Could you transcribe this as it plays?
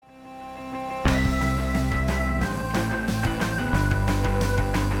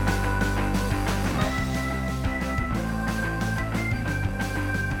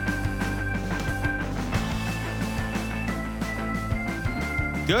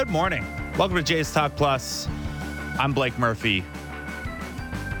Good morning. Welcome to Jays Talk Plus. I'm Blake Murphy.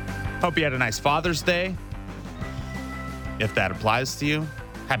 Hope you had a nice Father's Day. If that applies to you,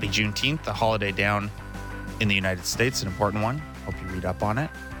 happy Juneteenth, a holiday down in the United States, an important one. Hope you read up on it.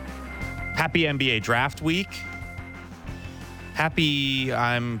 Happy NBA Draft Week. Happy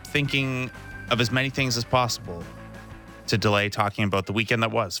I'm thinking of as many things as possible to delay talking about the weekend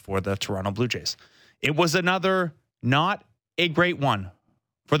that was for the Toronto Blue Jays. It was another not a great one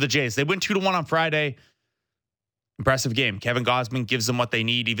for the Jays. They went 2-1 on Friday. Impressive game. Kevin Gausman gives them what they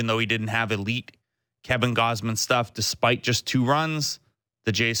need, even though he didn't have elite Kevin Gausman stuff. Despite just 2 runs,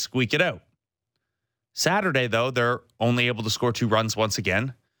 the Jays squeak it out. Saturday, though, they're only able to score 2 runs once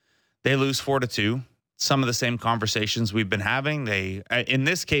again. They lose 4-2. Some of the same conversations we've been having. In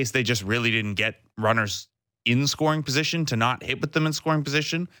this case, they just really didn't get runners in scoring position to not hit with them in scoring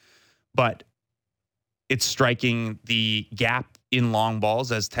position. But it's striking the gap in long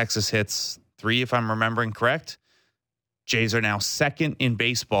balls as Texas hits 3, if I'm remembering correct. Jays are now second in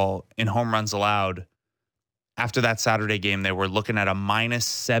baseball in home runs allowed. After that Saturday game, they were looking at a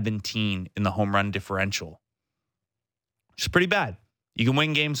 -17 in the home run differential, which is pretty bad. You can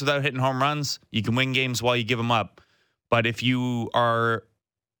win games without hitting home runs. You can win games while you give them up. But if you are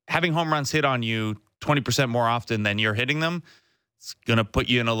having home runs hit on you 20% more often than you're hitting them, it's going to put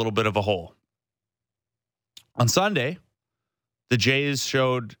you in a little bit of a hole. On Sunday, the Jays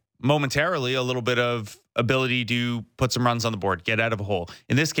showed momentarily a little bit of ability to put some runs on the board, get out of a hole.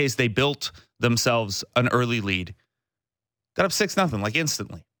 In this case, they built themselves an early lead. Got up 6-0, like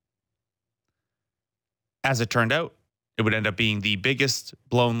instantly. As it turned out, it would end up being the biggest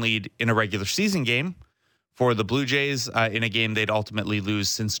blown lead in a regular season game for the Blue Jays in a game they'd ultimately lose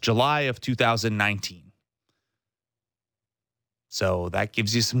since July of 2019. So that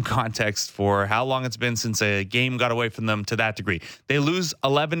gives you some context for how long it's been since a game got away from them to that degree. They lose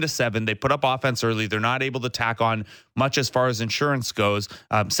 11-7. They put up offense early. They're not able to tack on much as far as insurance goes.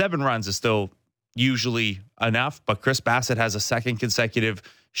 7 runs is still usually enough, but Chris Bassitt has a second consecutive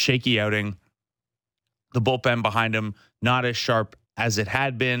shaky outing. The bullpen behind him, not as sharp as it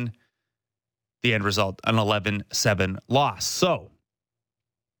had been. The end result, an 11-7 loss. So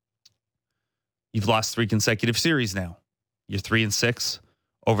you've lost 3 consecutive series now. You're 3-6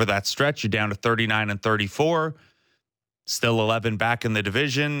 over that stretch. You're down to 39-34. Still 11 back in the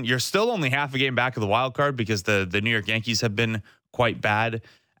division. You're still only half a game back of the wild card because the New York Yankees have been quite bad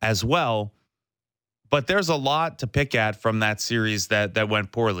as well. But there's a lot to pick at from that series that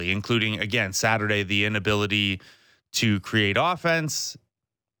went poorly, including, again, Saturday, the inability to create offense.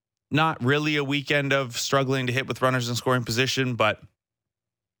 Not really a weekend of struggling to hit with runners in scoring position,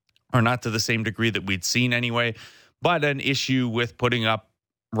 or not to the same degree that we'd seen anyway. But an issue with putting up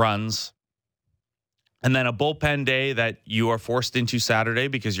runs. And then a bullpen day that you are forced into Saturday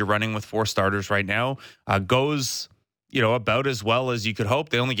because you're running with 4 starters right now goes, about as well as you could hope.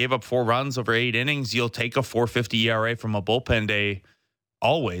 They only gave up 4 runs over 8 innings. You'll take a 4.50 ERA from a bullpen day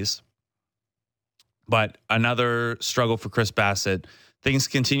always. But another struggle for Chris Bassitt. Things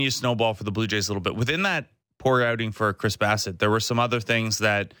continue to snowball for the Blue Jays a little bit. Within that poor outing for Chris Bassitt, there were some other things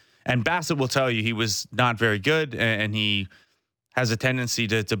that, and Bassitt will tell you he was not very good, and he has a tendency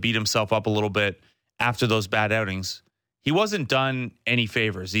to beat himself up a little bit after those bad outings. He wasn't done any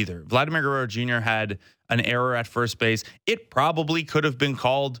favors either. Vladimir Guerrero Jr. had an error at first base. It probably could have been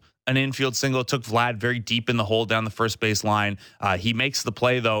called an infield single. It took Vlad very deep in the hole down the first base line. He makes the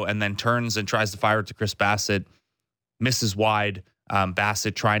play, though, and then turns and tries to fire it to Chris Bassitt. Misses wide.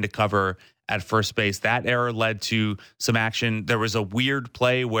 Bassitt trying to cover at first base. That error led to some action. There was a weird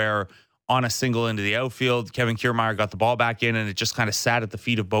play where on a single into the outfield, Kevin Kiermaier got the ball back in, and it just kind of sat at the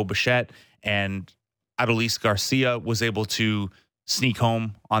feet of Bo Bichette, and Adolis Garcia was able to sneak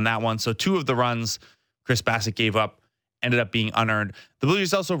home on that one. So 2 of the runs Chris Bassitt gave up ended up being unearned. The Blue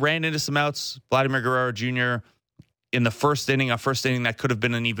Jays also ran into some outs. Vladimir Guerrero Jr. in the first inning, a first inning that could have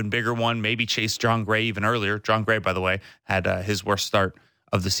been an even bigger one, maybe chased John Gray even earlier. John Gray, by the way, had his worst start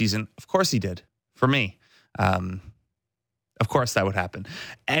of the season. Of course he did, for me. Of course that would happen.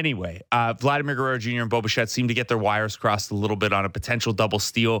 Anyway, Vladimir Guerrero Jr. and Bo Bichette seemed to get their wires crossed a little bit on a potential double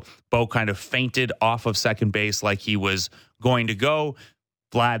steal. Bo kind of fainted off of second base like he was going to go.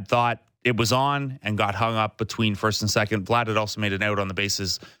 Vlad thought it was on and got hung up between first and second. Vlad had also made an out on the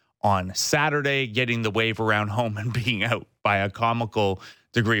bases on Saturday, getting the wave around home and being out by a comical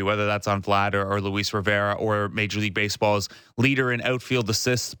degree, whether that's on Vlad or Luis Rivera or Major League Baseball's leader in outfield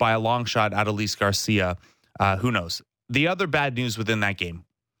assists by a long shot, Adolis Garcia. Who knows? The other bad news within that game,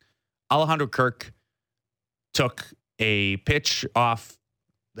 Alejandro Kirk took a pitch off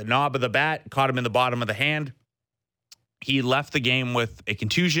the knob of the bat, caught him in the bottom of the hand. He left the game with a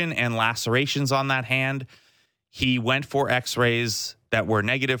contusion and lacerations on that hand. He went for x-rays that were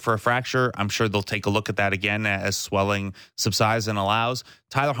negative for a fracture. I'm sure they'll take a look at that again as swelling subsides and allows.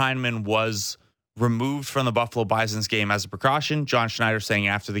 Tyler Heineman was removed from the Buffalo Bison's game as a precaution. John Schneider saying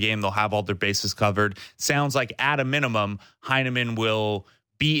after the game they'll have all their bases covered. Sounds like at a minimum, Heineman will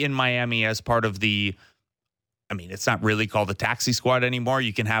be in Miami as part of the, I mean, it's not really called the taxi squad anymore.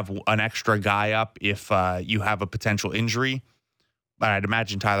 You can have an extra guy up if you have a potential injury. But I'd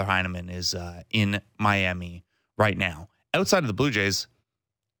imagine Tyler Heineman is in Miami right now. Outside of the Blue Jays,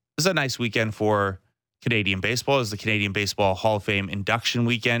 this is a nice weekend for Canadian baseball. It was the Canadian Baseball Hall of Fame induction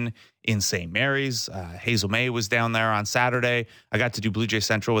weekend in St. Mary's. Hazel May was down there on Saturday. I got to do Blue Jay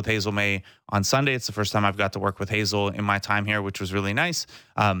Central with Hazel May on Sunday. It's the first time I've got to work with Hazel in my time here, which was really nice.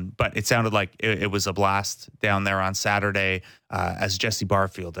 But it sounded like it was a blast down there on Saturday as Jesse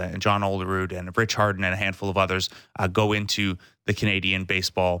Barfield and John Olerud and Rich Harden and a handful of others go into the Canadian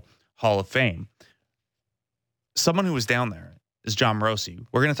Baseball Hall of Fame. Someone who was down there is John Morosi.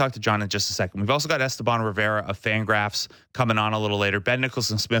 We're going to talk to John in just a second. We've also got Esteban Rivera of Fangraphs coming on a little later. Ben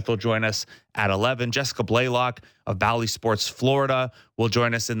Nicholson-Smith will join us at 11. Jessica Blaylock of Bally Sports Florida will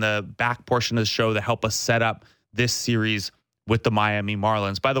join us in the back portion of the show to help us set up this series with the Miami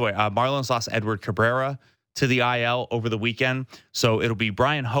Marlins. By the way, Marlins lost Edward Cabrera to the IL over the weekend, so it'll be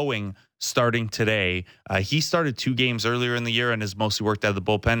Brian Hoeing starting today. He started 2 games earlier in the year and has mostly worked out of the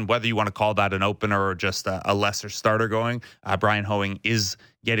bullpen. Whether you want to call that an opener or just a lesser starter going, Brian Hoeing is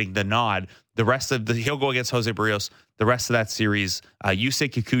getting the nod. The rest of he'll go against Jose Barrios. The rest of that series, Yusei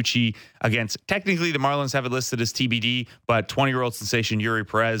Kikuchi against, technically the Marlins have it listed as TBD, but 20-year-old sensation Yuri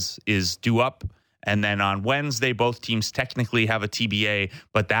Perez is due up. And then on Wednesday, both teams technically have a TBA,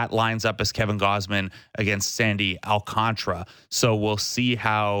 but that lines up as Kevin Gausman against Sandy Alcantara. So we'll see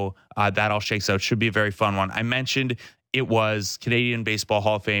how that all shakes out. Should be a very fun one. I mentioned it was Canadian Baseball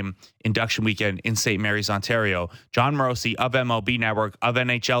Hall of Fame induction weekend in St. Mary's, Ontario. John Morosi of MLB Network, of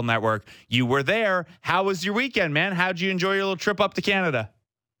NHL Network. You were there. How was your weekend, man? How'd you enjoy your little trip up to Canada?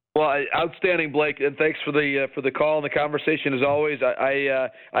 Well, outstanding, Blake, and thanks for the call and the conversation as always. I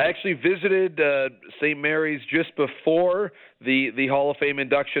actually visited St. Mary's just before the Hall of Fame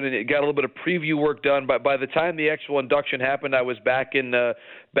induction, and it got a little bit of preview work done. But by the time the actual induction happened, I was back in the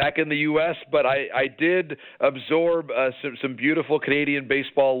U.S. But I did absorb some beautiful Canadian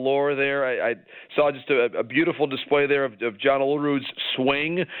baseball lore there. I saw just a beautiful display there of John Olerud's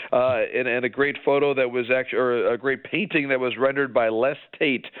swing, and a great photo that was or a great painting that was rendered by Les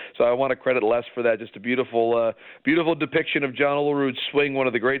Tate. So I want to credit Les for that. Just a beautiful depiction of John Olerud's swing, one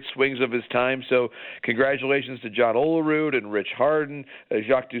of the great swings of his time. So congratulations to John Olerud and Rich Harden,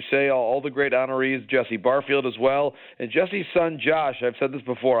 Jacques Doucet, all the great honorees, Jesse Barfield as well. And Jesse's son, Josh, I've said this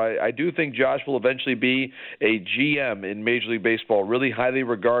before, I do think Josh will eventually be a GM in Major League Baseball, really highly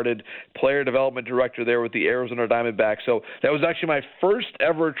regarded player development director there with the Arizona Diamondbacks. So that was actually my first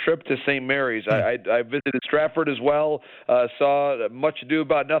ever trip to St. Mary's. I visited Stratford as well, saw Much Ado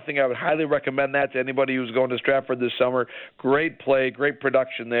About Nothing. I would highly recommend that to anybody who's going to Stratford this summer. Great play, great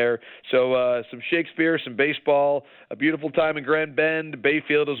production there. So some Shakespeare, some baseball, a beautiful time in Grand Bend,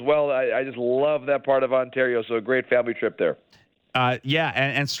 Bayfield as well. I just love that part of Ontario. So a great family trip there.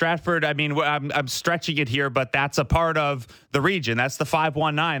 And Stratford, I mean, I'm stretching it here, but that's a part of the region. That's the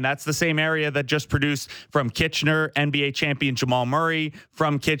 519. That's the same area that just produced from Kitchener, NBA champion Jamal Murray,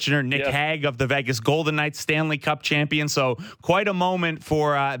 from Kitchener, Nick Hague of the Vegas Golden Knights, Stanley Cup champion. So quite a moment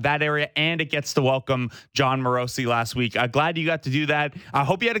for that area, and it gets to welcome John Morosi last week. Glad you got to do that. I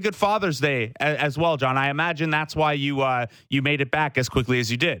hope you had a good Father's Day as well, John. I imagine that's why you made it back as quickly as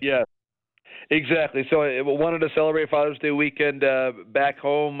you did. Yeah. Exactly. So I wanted to celebrate Father's Day weekend back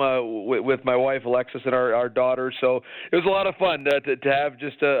home with my wife, Alexis, and our daughter. So it was a lot of fun to have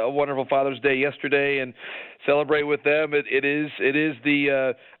just a wonderful Father's Day yesterday and celebrate with them. It is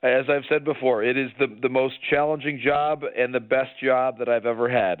the as I've said before, it is the most challenging job and the best job that I've ever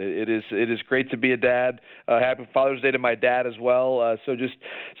had. It is great to be a dad. Happy Father's Day to my dad as well. So just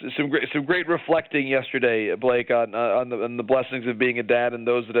some great reflecting yesterday, Blake, on the blessings of being a dad and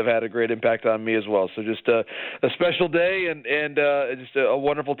those that have had a great impact on me as well. So just a special day and just a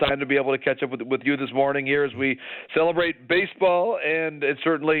wonderful time to be able to catch up with you this morning here as we celebrate baseball and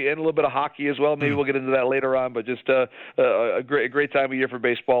certainly and a little bit of hockey as well. Maybe we'll get into that later on, but just a great time of year for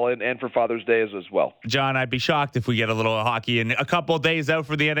baseball and for Father's Day as well. John, I'd be shocked if we get a little hockey in a couple of days out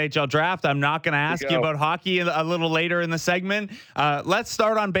for the NHL draft. I'm not going to ask you about hockey a little later in the segment. Let's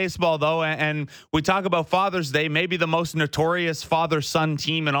start on baseball, though, and we talk about Father's Day, maybe the most notorious father-son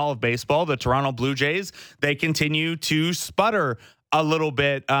team in all of baseball, the Toronto Blue Jays. They continue to sputter a little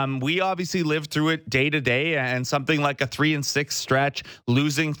bit. We obviously lived through it day to day, and something like a 3-6 stretch,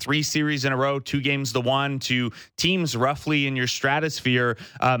 losing 3 series in a row, 2 games to 1 to teams roughly in your stratosphere,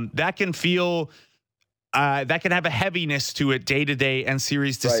 that can feel. That can have a heaviness to it day to day and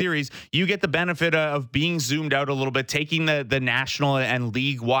series to series. You get the benefit of being zoomed out a little bit, taking the national and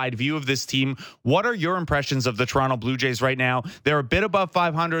league wide view of this team. What are your impressions of the Toronto Blue Jays right now? They're a bit above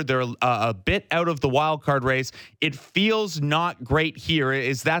 500. They're a bit out of the wild card race. It feels not great here.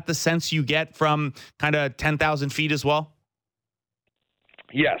 Is that the sense you get from kind of 10,000 feet as well?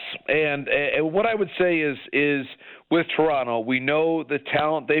 Yes, and what I would say is with Toronto, we know the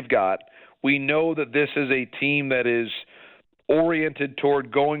talent they've got. We know that this is a team that is oriented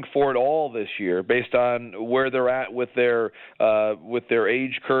toward going for it all this year based on where they're at with their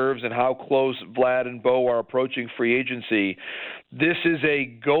age curves and how close Vlad and Bo are approaching free agency. This is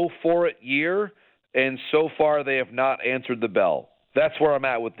a go-for-it year, and so far they have not answered the bell. That's where I'm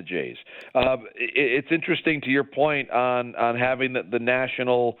at with the Jays. It's interesting to your point on having the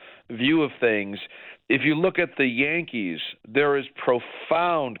national view of things. If you look at the Yankees, there is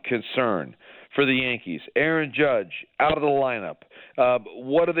profound concern for the Yankees. Aaron Judge out of the lineup.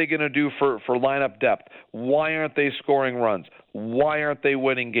 What are they going to do for lineup depth? Why aren't they scoring runs? Why aren't they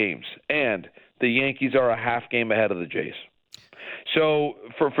winning games? And the Yankees are a half game ahead of the Jays. So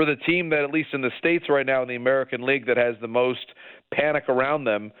for the team that, at least in the States right now in the American League, that has the most panic around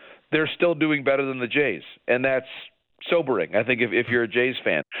them, they're still doing better than the Jays. And that's sobering, I think, if you're a Jays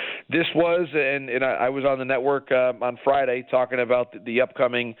fan. This was, and I was on the network on Friday talking about the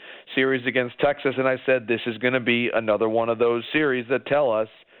upcoming series against Texas, and I said this is going to be another one of those series that tell us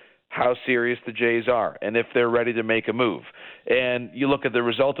how serious the Jays are and if they're ready to make a move. And you look at the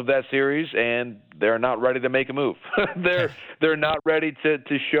result of that series, and they're not ready to make a move. They're not ready to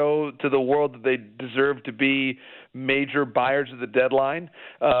show to the world that they deserve to be major buyers of the deadline.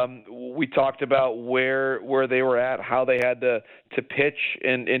 We talked about where they were at, how they had to pitch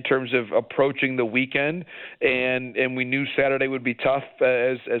in terms of approaching the weekend, and we knew Saturday would be tough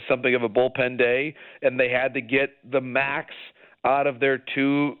as something of a bullpen day, and they had to get the max out of their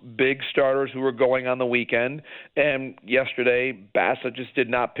 2 big starters who were going on the weekend. And yesterday, Bassett just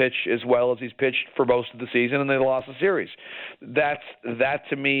did not pitch as well as he's pitched for most of the season, and they lost the series. That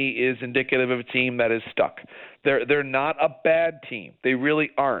to me is indicative of a team that is stuck. They're not a bad team. They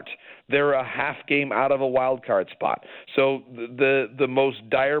really aren't. They're a half game out of a wild card spot. So the most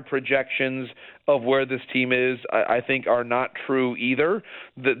dire projections of where this team is, I think, are not true either.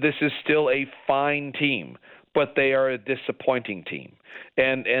 This is still a fine team, but they are a disappointing team.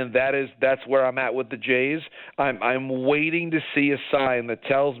 And that's where I'm at with the Jays. I'm waiting to see a sign that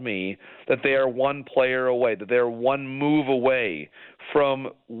tells me that they are one player away, that they're one move away from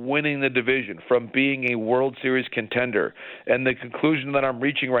winning the division, from being a World Series contender. And the conclusion that I'm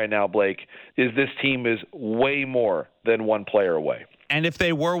reaching right now, Blake, is this team is way more than one player away. And if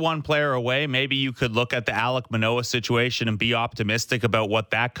they were one player away, maybe you could look at the Alek Manoah situation and be optimistic about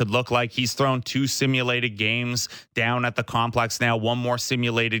what that could look like. He's thrown 2 simulated games down at the complex now, 1 more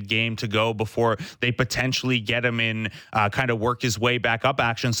simulated game to go before they potentially get him in, kind of work his way back up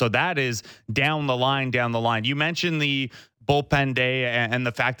action. So that is down the line. You mentioned the bullpen day and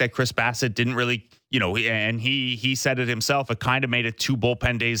the fact that Chris Bassett didn't really, and he said it himself, it kind of made it 2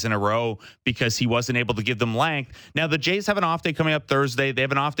 bullpen days in a row because he wasn't able to give them length. Now, the Jays have an off day coming up Thursday. They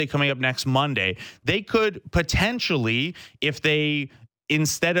have an off day coming up next Monday. They could potentially, if they,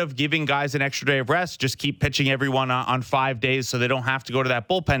 instead of giving guys an extra day of rest, just keep pitching everyone on 5 days so they don't have to go to that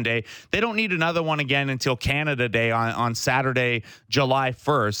bullpen day. They don't need another one again until Canada Day on Saturday, July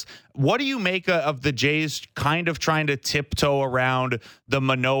 1st. What do you make of the Jays kind of trying to tiptoe around the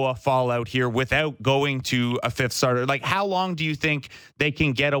Manoah fallout here without going to a 5th starter? Like, how long do you think they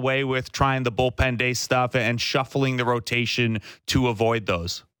can get away with trying the bullpen day stuff and shuffling the rotation to avoid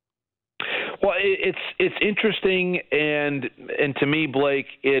those? Well, it's interesting, and to me, Blake,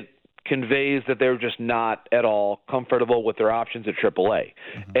 it conveys that they're just not at all comfortable with their options at AAA,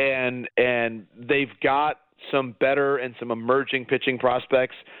 and they've got some better and some emerging pitching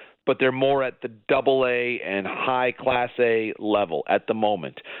prospects, but they're more at the AA and high Class A level at the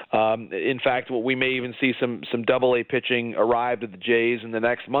moment. In fact, we may even see some AA pitching arrive at the Jays in the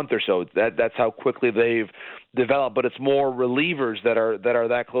next month or so. That's how quickly they've developed. But it's more relievers that are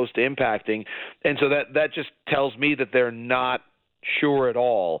that close to impacting, and so that just tells me that they're not sure at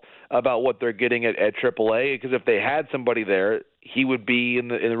all about what they're getting at AAA, because if they had somebody there, he would be in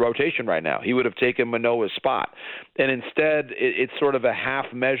the rotation right now. He would have taken Manoah's spot. And instead, it's sort of a half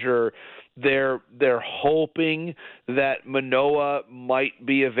measure. They're hoping that Manoah might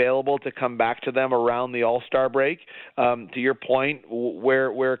be available to come back to them around the All-Star break. To your point,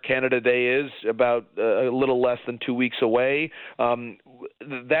 where Canada Day is, about a little less than 2 weeks away,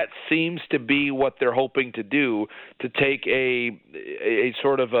 that seems to be what they're hoping to do, to take a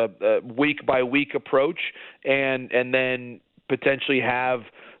sort of a week-by-week approach and then potentially have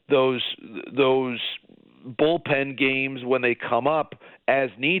those bullpen games when they come up as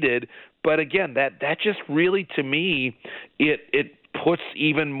needed. But again, that just really, to me, it puts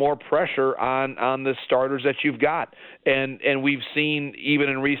even more pressure on the starters that you've got. And we've seen even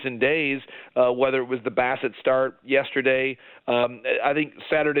in recent days, whether it was the Bassett start yesterday, I think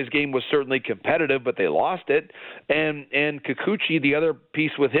Saturday's game was certainly competitive, but they lost it. And Kikuchi, the other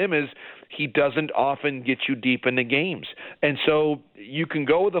piece with him is he doesn't often get you deep into games. And so you can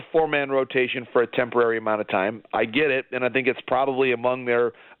go with a four-man rotation for a temporary amount of time. I get it, and I think it's probably among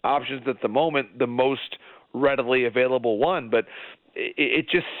their options at the moment the most readily available one. But it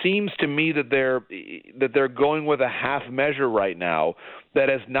just seems to me that they're going with a half measure right now that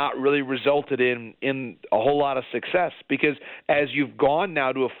has not really resulted in a whole lot of success, because as you've gone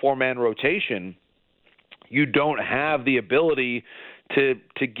now to a four-man rotation, you don't have the ability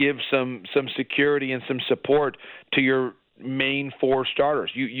to give some security and some support to your main four starters.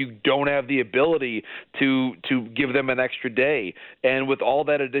 You don't have the ability to give them an extra day. And with all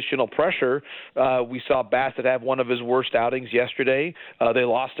that additional pressure, we saw Bassett have one of his worst outings yesterday. They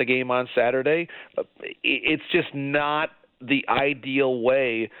lost a game on Saturday. It's just not the ideal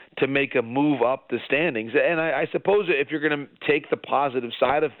way to make a move up the standings. And I suppose if you're going to take the positive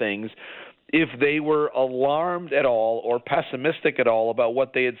side of things, if they were alarmed at all or pessimistic at all about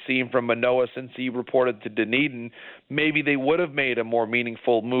what they had seen from Manoah since he reported to Dunedin, maybe they would have made a more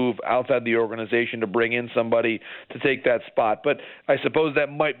meaningful move outside the organization to bring in somebody to take that spot. But I suppose that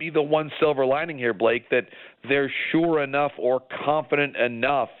might be the one silver lining here, Blake, that they're sure enough or confident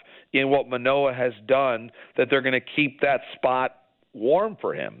enough in what Manoah has done that they're going to keep that spot warm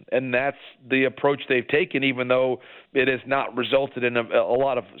for him. And that's the approach they've taken, even though it has not resulted in a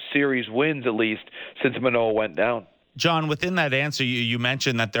lot of series wins, at least, since Manoah went down. John, within that answer, you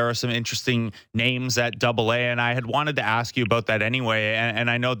mentioned that there are some interesting names at Double-A, and I had wanted to ask you about that anyway.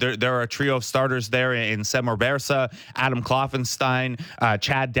 And I know there are a trio of starters there in Semur Bersa, Adam Kloffenstein,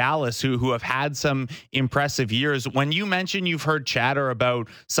 Chad Dallas, who have had some impressive years. When you mentioned you've heard chatter about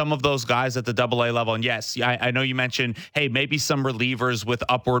some of those guys at the Double-A level, and yes, I know you mentioned, hey, maybe some relievers with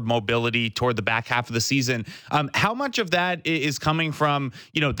upward mobility toward the back half of the season. How much of that is coming from,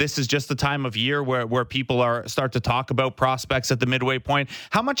 this is just the time of year where people start to talk about prospects at the midway point?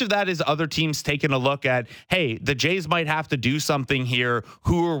 How much of that is other teams taking a look at, hey, the Jays might have to do something here.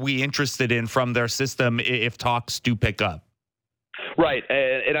 Who are we interested in from their system if talks do pick up? Right.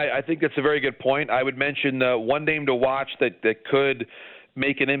 And I think that's a very good point. I would mention one name to watch that could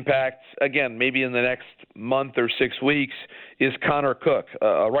make an impact, again, maybe in the next month or 6 weeks, is Connor Cook,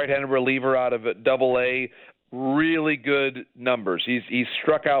 a right-handed reliever out of Double-A. Really good numbers. He's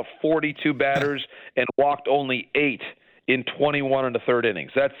struck out 42 batters and walked only 8 in 21 and a third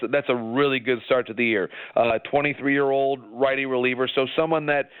innings. That's a really good start to the year. 23-year-old righty reliever. So someone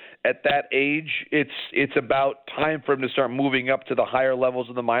that at that age, it's about time for him to start moving up to the higher levels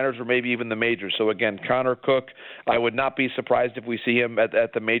of the minors or maybe even the majors. So again, Connor Cook, I would not be surprised if we see him at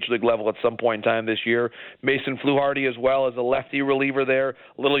the major league level at some point in time this year. Mason Fluharty as well as a lefty reliever there,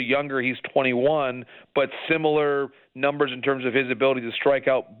 a little younger. He's 21, but similar numbers in terms of his ability to strike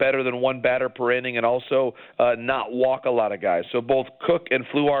out better than one batter per inning and also not walk a lot of guys. So both Cook and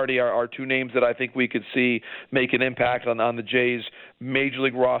Fluharty are two names that I think we could see make an impact on the Jays' major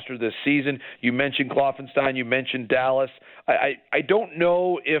league roster this season. You mentioned Kloffenstein, you mentioned Dallas. I don't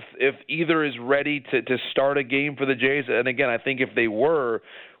know if either is ready to start a game for the Jays. And again, I think if they were,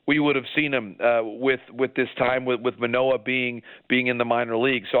 we would have seen him with this time with Manoah being in the minor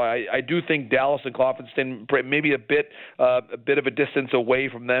league. So I do think Dallas and Kloffenstein maybe a bit of a distance away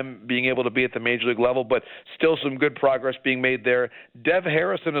from them being able to be at the major league level, but still some good progress being made there. Dev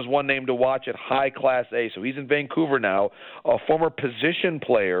Harrison is one name to watch at high Class A. So he's in Vancouver now, a former position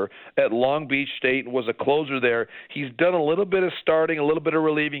player at Long Beach State and was a closer there. He's done a little bit of starting, a little bit of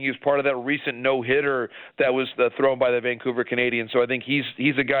relieving. He was part of that recent no-hitter that was thrown by the Vancouver Canadians. So I think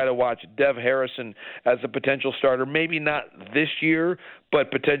he's a guy to watch. Dev Harrison as a potential starter, maybe not this year, but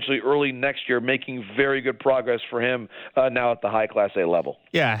potentially early next year, making very good progress for him now at the high Class A level.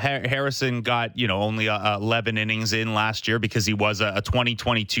 Yeah, Harrison got, only 11 innings in last year because he was a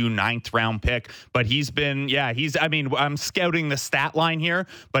 2022 ninth round pick. But he's been, I'm scouting the stat line here,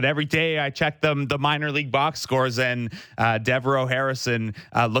 but every day I check the minor league box scores, and Devereaux Harrison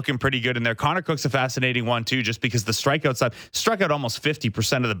looking pretty good in there. Connor Cook's a fascinating one, too, just because the strikeout side struck out almost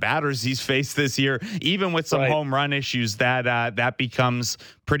 50% of the batters he's faced this year, even with some home run issues. That becomes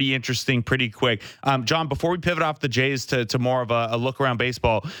pretty interesting pretty quick. John, before we pivot off the Jays to more of a look around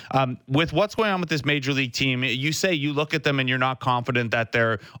baseball, with what's going on with this major league team, you say you look at them and you're not confident that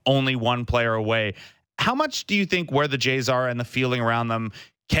they're only one player away. How much do you think where the Jays are and the feeling around them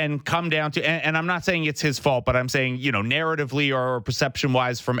can come down to, and I'm not saying it's his fault, but I'm saying, narratively or perception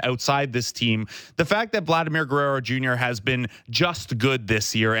wise from outside this team, the fact that Vladimir Guerrero Jr. has been just good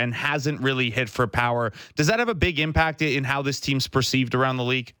this year and hasn't really hit for power, does that have a big impact in how this team's perceived around the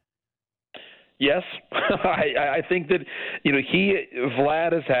league? Yes, I think that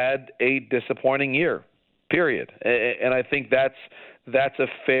Vlad has had a disappointing year, period, and I think that's a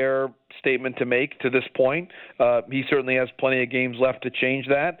fair statement to make to this point. He certainly has plenty of games left to change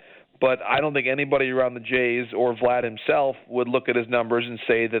that, but I don't think anybody around the Jays or Vlad himself would look at his numbers and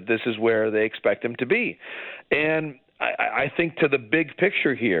say that this is where they expect him to be. And I think to the big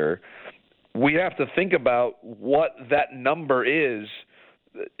picture here, we have to think about what that number is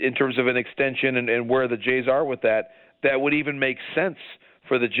in terms of an extension and where the Jays are with that would even make sense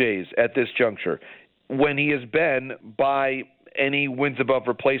for the Jays at this juncture, when he has been, by any wins above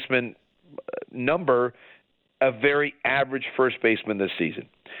replacement number, a very average first baseman this season.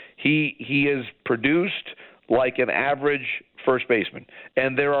 He has produced like an average first baseman.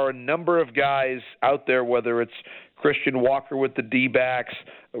 And there are a number of guys out there, whether it's Christian Walker with the D-backs,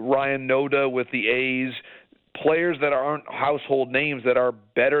 Ryan Noda with the A's, players that aren't household names that are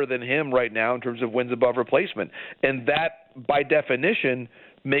better than him right now in terms of wins above replacement. And that, by definition,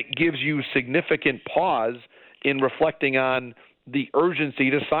 gives you significant pause in reflecting on the urgency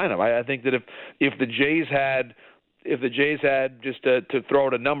to sign him. I think that if the Jays had just to throw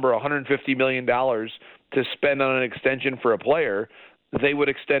out a number, $150 million to spend on an extension for a player, they would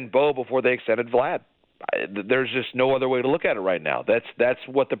extend Bo before they extended Vlad. There's just no other way to look at it right now. That's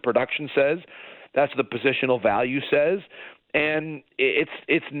what the production says. That's what the positional value says, and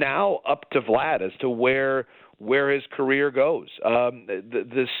it's now up to Vlad as to where his career goes.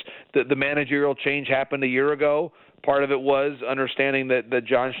 The managerial change happened a year ago. Part of it was understanding that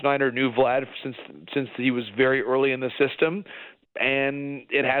John Schneider knew Vlad since he was very early in the system, and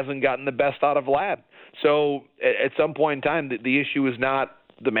it hasn't gotten the best out of Vlad. So at some point in time, the issue is not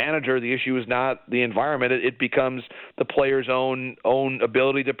the manager, the issue is not the environment. It becomes the player's own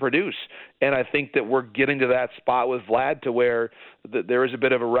ability to produce. And I think that we're getting to that spot with Vlad to where there is a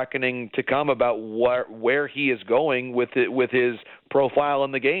bit of a reckoning to come about where he is going with his profile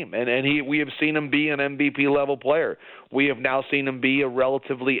in the game. And we have seen him be an MVP level player. We have now seen him be a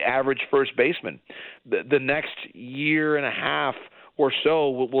relatively average first baseman. The next year and a half or so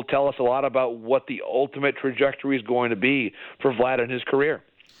will tell us a lot about what the ultimate trajectory is going to be for Vlad in his career.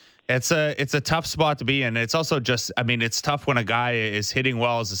 It's a tough spot to be in. It's also just, it's tough when a guy is hitting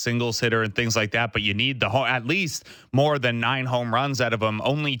well as a singles hitter and things like that, but you need at least more than 9 home runs out of him.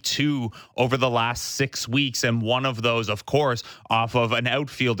 Only 2 over the last 6 weeks, and one of those, of course, off of an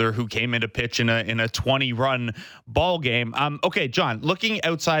outfielder who came into pitch in a 20-run ball game. Okay, John, looking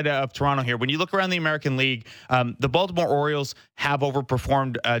outside of Toronto here, when you look around the American League, the Baltimore Orioles have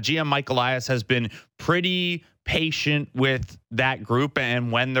overperformed. GM Mike Elias has been pretty patient with that group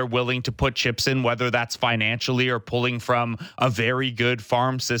and when they're willing to put chips in, whether that's financially or pulling from a very good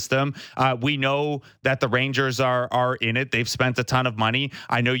farm system. We know that the Rangers are in it. They've spent a ton of money.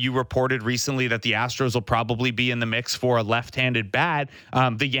 I know you reported recently that the Astros will probably be in the mix for a left-handed bat.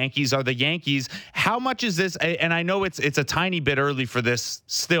 The Yankees are the Yankees. How much is this? And I know it's a tiny bit early for this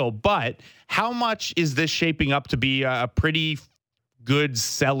still, but how much is this shaping up to be a pretty good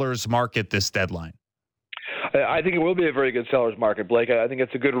seller's market this deadline? I think it will be a very good seller's market, Blake. I think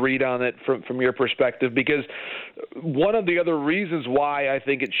it's a good read on it from your perspective, because one of the other reasons why I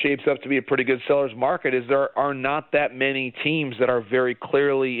think it shapes up to be a pretty good seller's market is there are not that many teams that are very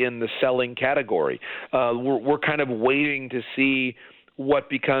clearly in the selling category. We're kind of waiting to see what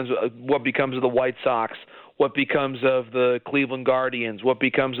becomes of the White Sox, what becomes of the Cleveland Guardians, what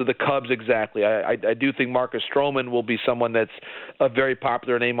becomes of the Cubs exactly. I do think Marcus Stroman will be someone that's a very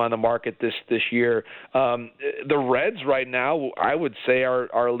popular name on the market this year. The Reds right now, I would say,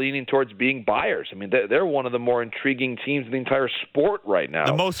 are leaning towards being buyers. I mean, they're one of the more intriguing teams in the entire sport right now.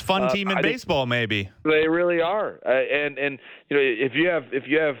 The most fun team in baseball, maybe. They really are. And you know, if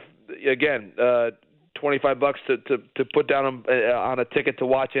you have again $25 to put down on a ticket to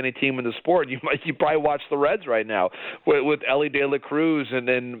watch any team in the sport, you probably watch the Reds right now with Ellie De La Cruz and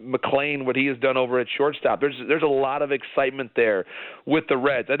then McLean, what he has done over at shortstop. There's a lot of excitement there with the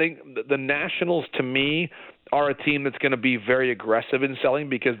Reds. I think the Nationals, to me, are a team that's going to be very aggressive in selling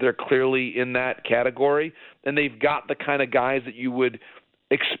because they're clearly in that category, and they've got the kind of guys that you would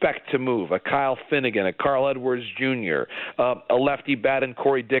expect to move, a Kyle Finnegan, a Carl Edwards Jr., a lefty bat in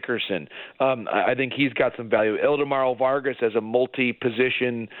Corey Dickerson. I think he's got some value. Ildemaro Vargas as a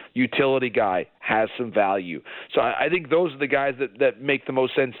multi-position utility guy has some value. So I think those are the guys that make the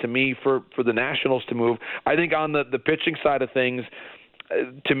most sense to me for the Nationals to move. I think on the pitching side of things,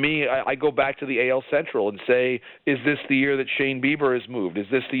 to me, I go back to the AL Central and say, is this the year that Shane Bieber has moved? Is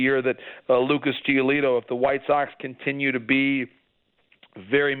this the year that Lucas Giolito, if the White Sox continue to be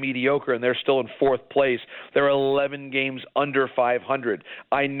very mediocre and they're still in fourth place, they're 11 games under 500.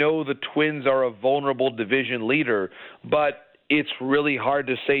 I know the Twins are a vulnerable division leader, but it's really hard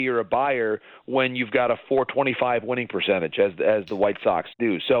to say you're a buyer when you've got a .425 winning percentage as the White Sox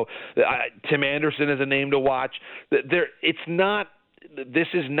do. So Tim Anderson is a name to watch. This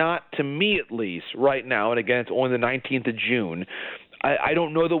is not, to me at least, right now, and again, it's only the 19th of June, I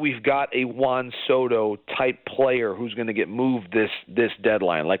don't know that we've got a Juan Soto type player who's going to get moved this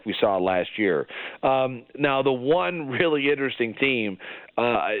deadline like we saw last year. Now, the one really interesting team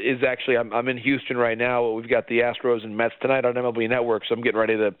is actually, I'm in Houston right now. We've got the Astros and Mets tonight on MLB Network, so I'm getting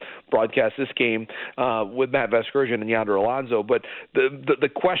ready to broadcast this game with Matt Vasgersian and Yonder Alonso. But the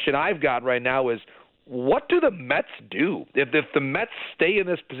question I've got right now is, what do the Mets do if the Mets stay in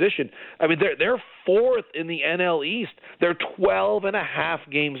this position? I mean, they're fourth in the NL East. They're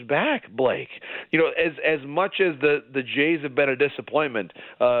 12.5 games back, Blake. You know, as much as the Jays have been a disappointment,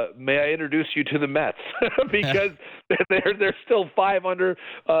 may I introduce you to the Mets because they're still 5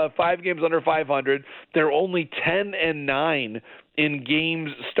 games under 500. They're only 10-9 in games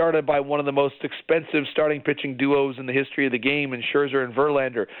started by one of the most expensive starting pitching duos in the history of the game, in Scherzer and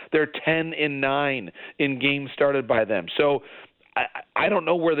Verlander. They're 10-9 in games started by them. So I don't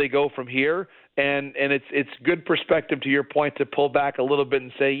know where they go from here, and it's good perspective to your point to pull back a little bit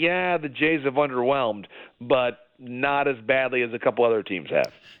and say, yeah, the Jays have underwhelmed, but not as badly as a couple other teams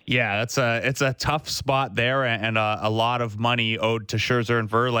have. Yeah, it's a tough spot there, and a lot of money owed to Scherzer and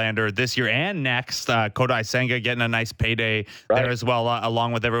Verlander this year and next. Kodai Senga getting a nice payday there as well,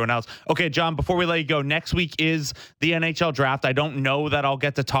 along with everyone else. Okay, John, before we let you go, next week is the NHL draft. I don't know that I'll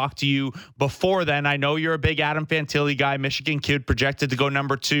get to talk to you before then. I know you're a big Adam Fantilli guy, Michigan kid, projected to go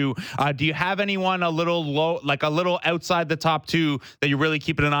number 2. Do you have anyone a little low, like a little outside the top 2 that you're really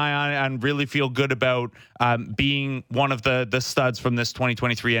keeping an eye on and really feel good about being one of the studs from this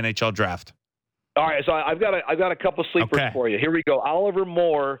 2023 NHL draft? All right, so I've got a couple sleepers for you. Here we go. Oliver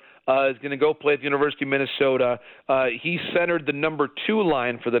Moore is going to go play at the University of Minnesota. He centered the number 2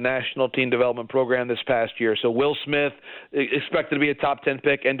 line for the National Team Development Program this past year. So Will Smith expected to be a top 10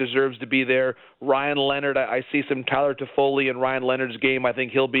 pick and deserves to be there. Ryan Leonard, I see some Tyler Toffoli in Ryan Leonard's game. I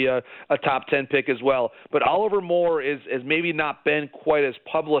think he'll be a top 10 pick as well. But Oliver Moore has maybe not been quite as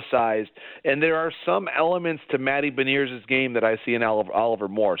publicized, and there are some elements to Matty Beniers' game that I see in Oliver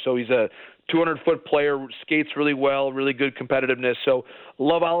Moore. So he's a 200-foot player, skates really well, really good competitiveness. So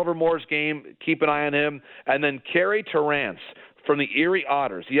love Oliver Moore's game. Keep an eye on him. And then Kerry Terrance from the Erie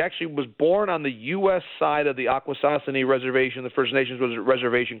Otters. He actually was born on the U.S. side of the Akwesasne Reservation, the First Nations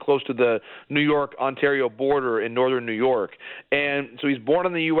Reservation, close to the New York-Ontario border in northern New York. And so he's born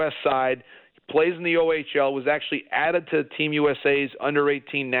on the U.S. side, plays in the OHL, was actually added to Team USA's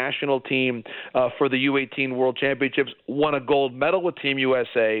under-18 national team for the U18 World Championships, won a gold medal with Team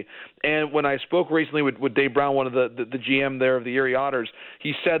USA. And when I spoke recently with Dave Brown, one of the GM there of the Erie Otters,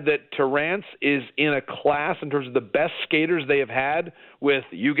 he said that Terrance is in a class in terms of the best skaters they have had with,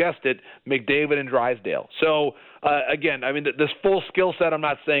 you guessed it, McDavid and Drysdale. So, again, I mean, this full skill set, I'm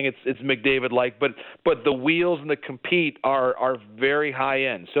not saying it's McDavid-like, but the wheels and the compete are very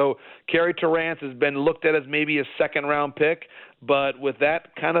high-end. So Kerry Terrance has been looked at as maybe a second-round pick. But with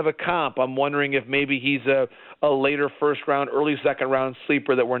that kind of a comp, I'm wondering if maybe he's a later first round, early second round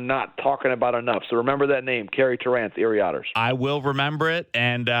sleeper that we're not talking about enough. So remember that name, Kerry Terrance, Erie Otters. I will remember it.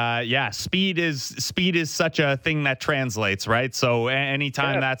 And speed is such a thing that translates, right? So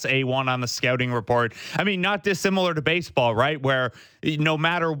anytime that's A1 on the scouting report, I mean, not dissimilar to baseball, right? Where no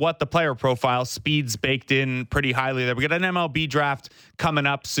matter what the player profile, speed's baked in pretty highly there. We got an MLB draft coming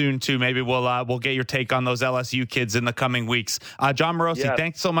up soon too. Maybe we'll get your take on those LSU kids in the coming weeks. Jon Morosi,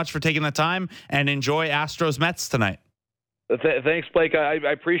 thanks so much for taking the time, and enjoy Astros Mets tonight. Thanks, Blake. I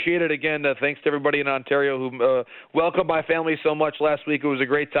appreciate it again. Thanks to everybody in Ontario who welcomed my family so much last week. It was a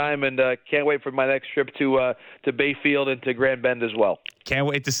great time, and can't wait for my next trip to Bayfield and to Grand Bend as well. Can't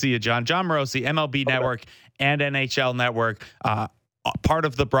wait to see you, Jon. Jon Morosi, MLB Network and NHL Network. Part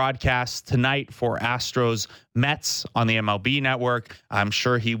of the broadcast tonight for Astros Mets on the MLB Network. I'm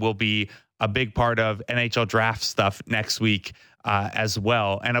sure he will be a big part of NHL draft stuff next week as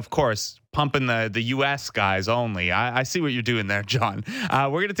well. And of course, pumping the U.S. guys only. I see what you're doing there, Jon. We're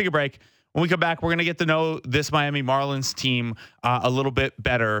going to take a break. When we come back, we're going to get to know this Miami Marlins team a little bit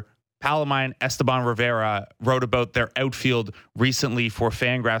better. Pal of mine, Esteban Rivera, wrote about their outfield recently for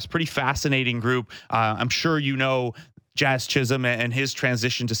Fangraphs. Pretty fascinating group. I'm sure you know Jazz Chisholm and his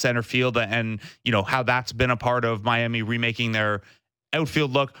transition to center field, and how that's been a part of Miami remaking their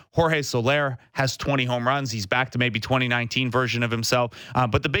outfield look. Jorge Soler has 20 home runs. He's back to maybe 2019 version of himself.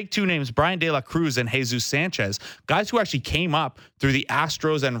 But the big two names, Brian De La Cruz and Jesus Sanchez, guys who actually came up through the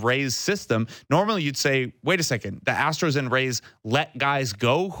Astros and Rays system. Normally you'd say, wait a second, the Astros and Rays let guys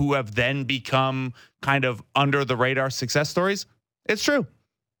go who have then become kind of under the radar success stories. It's true.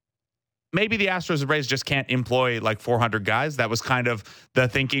 Maybe the Astros and Rays just can't employ like 400 guys. That was kind of the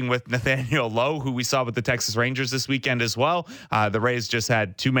thinking with Nathaniel Lowe, who we saw with the Texas Rangers this weekend as well. The Rays just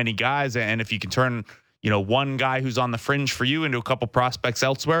had too many guys. And if you can turn, one guy who's on the fringe for you into a couple prospects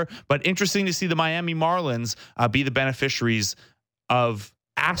elsewhere. But interesting to see the Miami Marlins be the beneficiaries of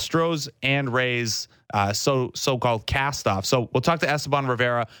Astros and Rays so-called cast-off. So we'll talk to Esteban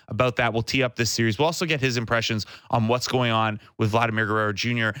Rivera about that. We'll tee up this series. We'll also get his impressions on what's going on with Vladimir Guerrero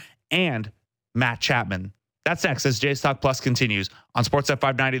Jr. and Matt Chapman. That's next as Jays Talk Plus continues on Sportsnet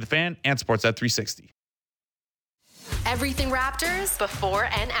 590 The Fan and Sportsnet 360. Everything Raptors before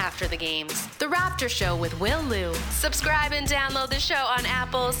and after the games. The Raptor Show with Will Liu. Subscribe and download the show on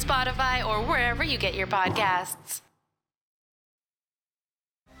Apple, Spotify, or wherever you get your podcasts.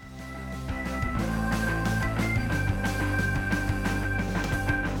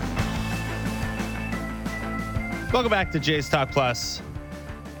 Welcome back to Jays Talk Plus.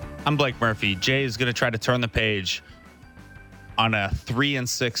 I'm Blake Murphy. Jay is going to try to turn the page on a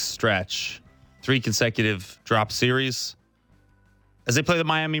 3-6 stretch, 3 consecutive drop series as they play the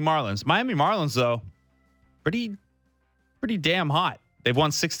Miami Marlins. Miami Marlins, though, pretty damn hot. They've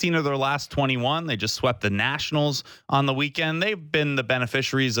won 16 of their last 21. They just swept the Nationals on the weekend. They've been the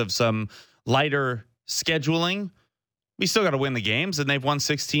beneficiaries of some lighter scheduling. We still got to win the games, and they've won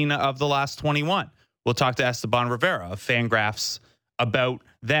 16 of the last 21. We'll talk to Esteban Rivera of Fangraphs about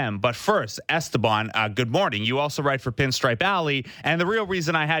them. But first, Esteban, good morning. You also write for Pinstripe Alley. And the real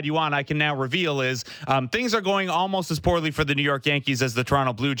reason I had you on, I can now reveal, is things are going almost as poorly for the New York Yankees as the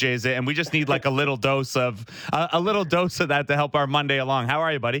Toronto Blue Jays. And we just need like a little dose of that to help our Monday along. How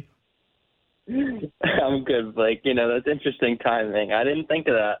are you, buddy? I'm good, Blake. That's interesting timing. I didn't think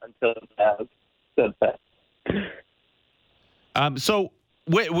of that until said that. So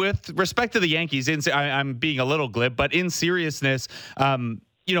with respect to the Yankees, I'm being a little glib, but in seriousness, are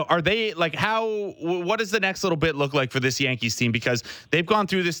they like what does the next little bit look like for this Yankees team? Because they've gone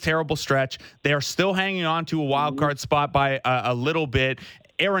through this terrible stretch. They are still hanging on to a wild card spot by a little bit.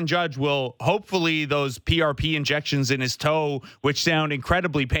 Aaron Judge will hopefully those PRP injections in his toe, which sound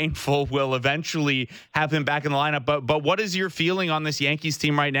incredibly painful, will eventually have him back in the lineup. But what is your feeling on this Yankees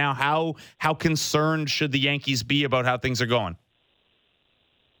team right now? How concerned should the Yankees be about how things are going?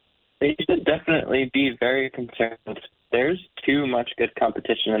 They should definitely be very concerned. There's too much good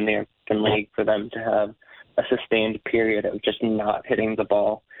competition in the American League for them to have a sustained period of just not hitting the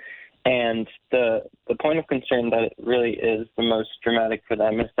ball. And the point of concern that it really is the most dramatic for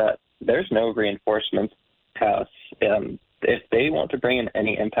them is that there's no reinforcements house. If they want to bring in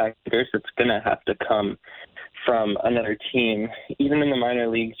any impact hitters, it's going to have to come from another team. Even in the minor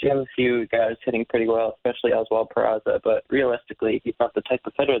leagues, you have a few guys hitting pretty well, especially Oswald Peraza, but realistically, he's not the type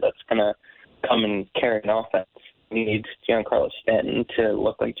of hitter that's going to come and carry an offense. You need Giancarlo Stanton to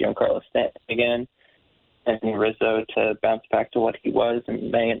look like Giancarlo Stanton again, and Rizzo to bounce back to what he was in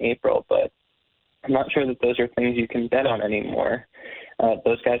May and April, but I'm not sure that those are things you can bet on anymore.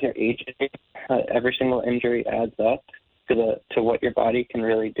 Those guys are aging. Every single injury adds up, to what your body can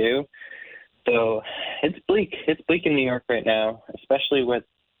really do. So it's bleak. It's bleak in New York right now, especially with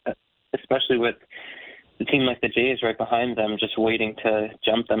a team like the Jays right behind them, just waiting to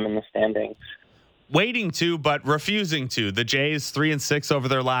jump them in the standings. Waiting to, but refusing to. The Jays 3-6 over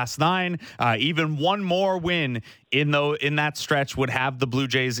their last 9. Even one more win in that stretch would have the Blue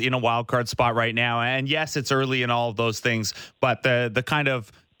Jays in a wild card spot right now. And yes, it's early in all of those things, but the kind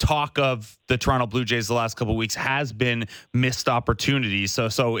of talk of the Toronto Blue Jays the last couple of weeks has been missed opportunities.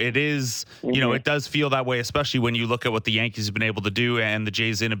 So it is, it does feel that way, especially when you look at what the Yankees have been able to do and the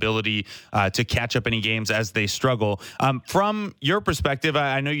Jays' inability to catch up any games as they struggle. From your perspective,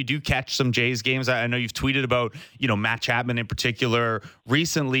 I know you do catch some Jays games. I know you've tweeted about, Matt Chapman in particular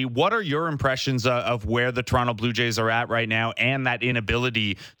recently. What are your impressions of where the Toronto Blue Jays are at right now and that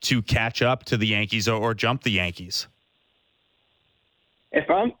inability to catch up to the Yankees or jump the Yankees? If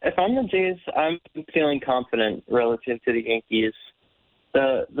I'm the Jays, I'm feeling confident relative to the Yankees.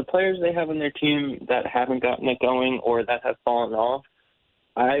 The players they have on their team that haven't gotten it going or that have fallen off,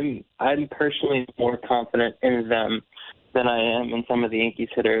 I'm personally more confident in them than I am in some of the Yankees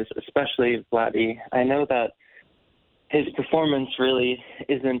hitters, especially Vladdy. I know that his performance really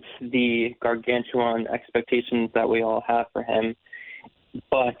isn't the gargantuan expectations that we all have for him,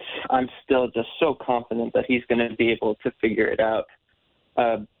 but I'm still just so confident that he's going to be able to figure it out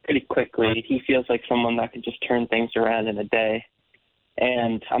pretty quickly. He feels like someone that can just turn things around in a day.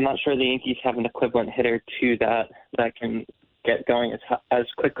 And I'm not sure the Yankees have an equivalent hitter to that can get going as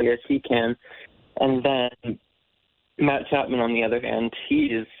quickly as he can. And then Matt Chapman, on the other hand,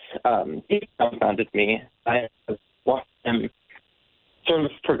 he confounded me. I watched him sort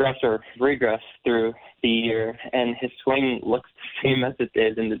of progress or regress through the year, and his swing looks the same as it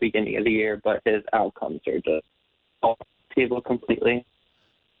did in the beginning of the year, but his outcomes are just off the table completely.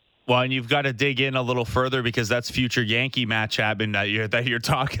 Well, and you've got to dig in a little further because that's future Yankee Matt Chapman that you're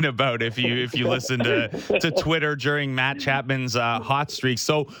talking about. If you listen to Twitter during Matt Chapman's hot streak,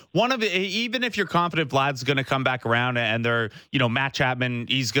 so even if you're confident Vlad's going to come back around and Matt Chapman,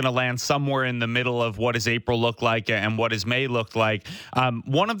 he's going to land somewhere in the middle of what his April looked like and what his May looked like.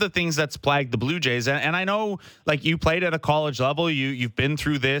 One of the things that's plagued the Blue Jays, and I know like you played at a college level, you've been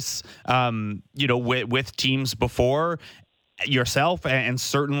through this, with teams before yourself and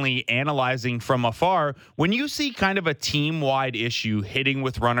certainly analyzing from afar, when you see kind of a team-wide issue hitting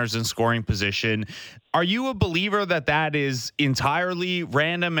with runners in scoring position, are you a believer that is entirely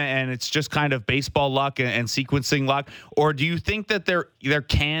random and it's just kind of baseball luck and sequencing luck? Or do you think that there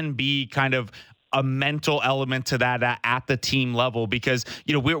can be kind of a mental element to that at the team level? Because,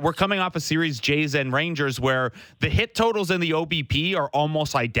 we're coming off a series, Jays and Rangers, where the hit totals and the OBP are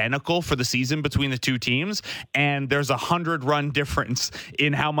almost identical for the season between the two teams. And there's 100-run difference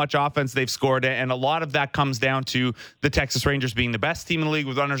in how much offense they've scored. And a lot of that comes down to the Texas Rangers being the best team in the league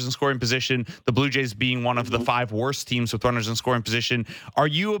with runners in scoring position, the Blue Jays being one of the 5 worst teams with runners in scoring position. Are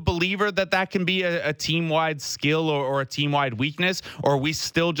you a believer that can be a team-wide skill or a team-wide weakness? Or are we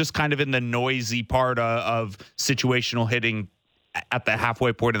still just kind of in the noisy part of situational hitting at the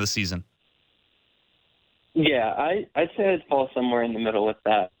halfway point of the season? Yeah, I'd say I'd fall somewhere in the middle with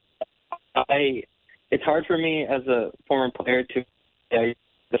that. It's hard for me as a former player to say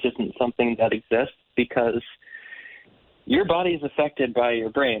this isn't something that exists because your body is affected by your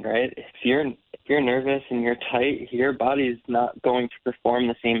brain, right? If you're nervous and you're tight, your body's not going to perform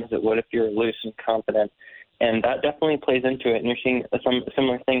the same as it would if you're loose and confident. And that definitely plays into it. And you're seeing some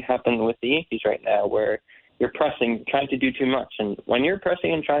similar thing happen with the Yankees right now where you're pressing, trying to do too much. And when you're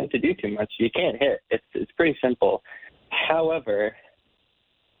pressing and trying to do too much, you can't hit. It's pretty simple. However,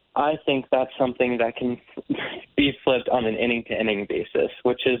 I think that's something that can be flipped on an inning-to-inning basis,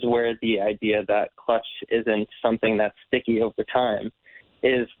 which is where the idea that clutch isn't something that's sticky over time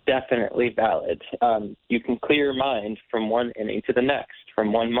is definitely valid. You can clear your mind from one inning to the next,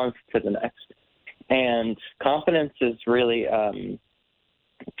 from 1 month to the next. And confidence is really,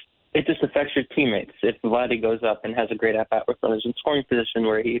 it just affects your teammates. If Vladdy goes up and has a great at-bat with runners in scoring position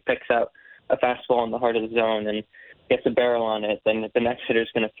where he picks out a fastball in the heart of the zone and gets a barrel on it, then the next hitter is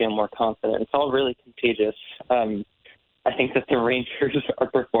going to feel more confident. It's all really contagious. I think that the Rangers are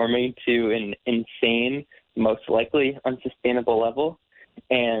performing to an insane, most likely unsustainable level,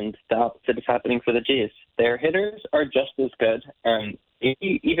 and the opposite is happening for the Jays. Their hitters are just as good and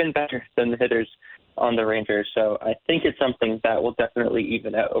even better than the hitters on the Rangers. So I think it's something that will definitely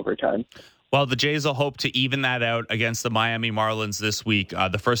even out over time. Well, the Jays will hope to even that out against the Miami Marlins this week.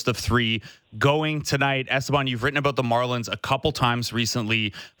 The first of 3 going tonight. Esteban, you've written about the Marlins a couple times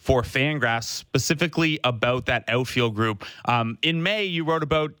recently for Fangraphs, specifically about that outfield group. In May, you wrote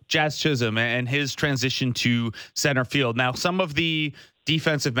about Jazz Chisholm and his transition to center field. Now, some of the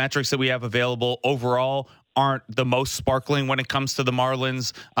defensive metrics that we have available overall aren't the most sparkling when it comes to the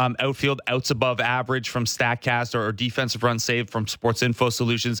Marlins outfield. Outs above average from StatCast or defensive run saved from Sports Info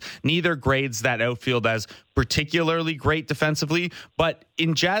Solutions. Neither grades that outfield as particularly great defensively, but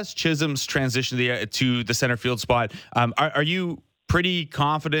in Jazz Chisholm's transition to the center field spot, are you pretty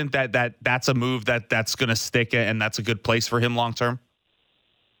confident that that's a move that's going to stick and that's a good place for him long term?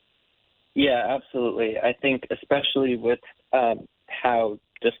 Yeah, absolutely. I think especially with how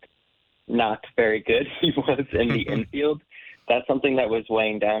just not very good he was in the infield, that's something that was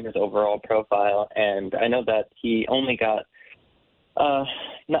weighing down his overall profile. And I know that he only got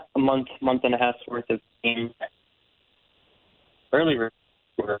not a month and a half's worth of games. Early were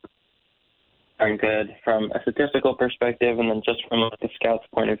darn good from a statistical perspective, and then just from the scout's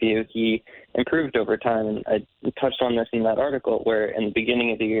point of view, he improved over time. And I touched on this in that article where in the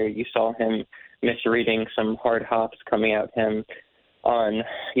beginning of the year you saw him misreading some hard hops coming at him on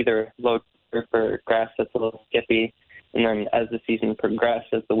either low turf or grass that's a little skippy. And then as the season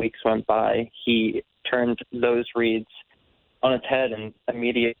progressed, as the weeks went by, he turned those reads on its head and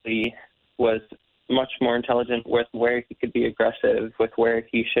immediately was much more intelligent with where he could be aggressive, with where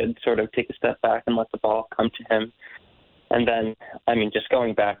he should sort of take a step back and let the ball come to him. And then, I mean, just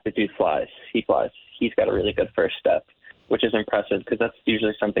going back, the dude flies. He flies. He's got a really good first step, which is impressive because that's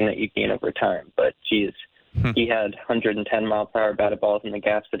usually something that you gain over time. But, geez, he had 110-mile-per-hour batted balls in the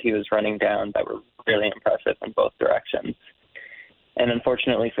gaps that he was running down that were really impressive in both directions. And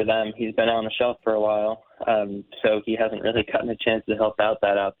unfortunately for them, he's been on the shelf for a while, so he hasn't really gotten a chance to help out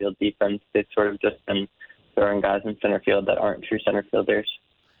that outfield defense. They've sort of just been throwing guys in center field that aren't true center fielders.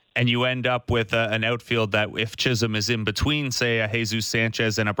 And you end up with an outfield that if Chisholm is in between, say, a Jesus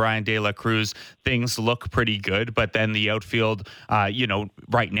Sanchez and a Brian De La Cruz, things look pretty good. But then the outfield,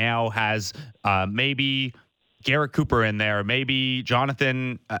 right now has maybe Garrett Cooper in there, maybe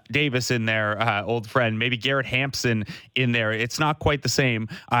Jonathan Davis in there, old friend, maybe Garrett Hampson in there. It's not quite the same.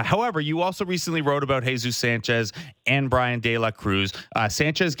 However, you also recently wrote about Jesus Sanchez and Brian De La Cruz.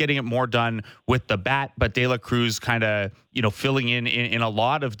 Sanchez getting it more done with the bat, but De La Cruz kind of, filling in a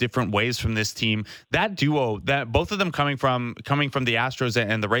lot of different ways from this team. That duo, that both of them coming from the Astros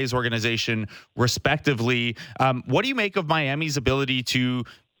and the Rays organization, respectively. What do you make of Miami's ability to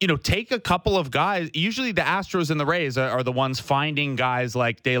take a couple of guys? Usually the Astros and the Rays are the ones finding guys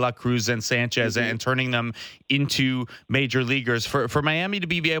like De La Cruz and Sanchez and turning them into major leaguers. For Miami to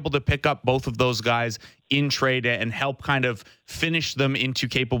be able to pick up both of those guys in trade and help kind of finish them into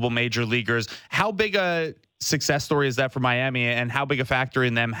capable major leaguers, how big a success story is that for Miami, and how big a factor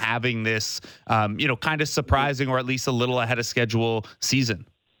in them having this, kind of surprising or at least a little ahead of schedule season?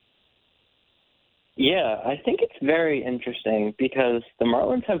 Yeah, I think it's very interesting because the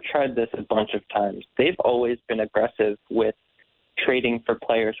Marlins have tried this a bunch of times. They've always been aggressive with trading for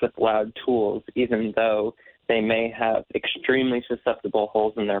players with loud tools, even though they may have extremely susceptible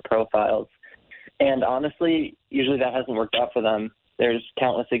holes in their profiles. And honestly, usually that hasn't worked out for them. There's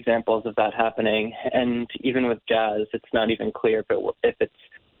countless examples of that happening. And even with Jazz, it's not even clear if it's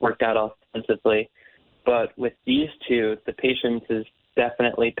worked out offensively. But with these two, the patience is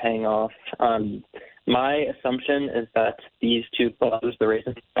definitely paying off. My assumption is that these two clubs, the Rays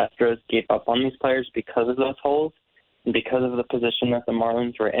and Astros, gave up on these players because of those holes and because of the position that the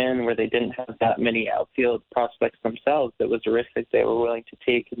Marlins were in, where they didn't have that many outfield prospects themselves. It was a risk that they were willing to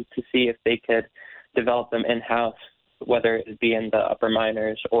take to see if they could develop them in-house, whether it be in the upper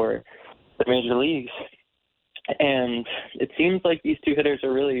minors or the major leagues. And it seems like these two hitters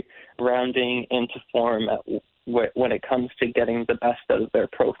are really rounding into form when it comes to getting the best out of their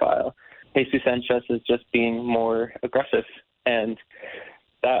profile. Jesus Sanchez is just being more aggressive, and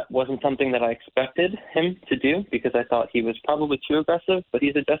that wasn't something that I expected him to do because I thought he was probably too aggressive, but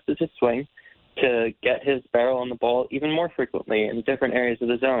he's adjusted his swing to get his barrel on the ball even more frequently in different areas of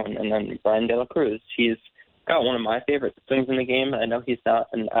the zone. And then Brian De La Cruz, he's got one of my favorite swings in the game. I know he's not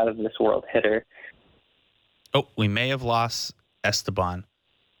an out-of-this-world hitter. Oh, we may have lost Esteban.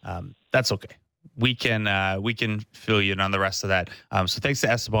 That's okay. We can fill you in on the rest of that. So thanks to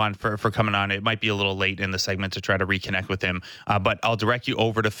Esteban for coming on. It might be a little late in the segment to try to reconnect with him, but I'll direct you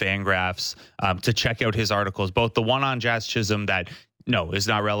over to Fangraphs to check out his articles, both the one on Jazz Chisholm that no, is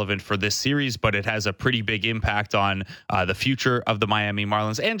not relevant for this series, but it has a pretty big impact on the future of the Miami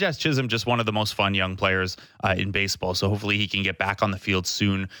Marlins. And Jazz Chisholm, just one of the most fun young players in baseball. So hopefully he can get back on the field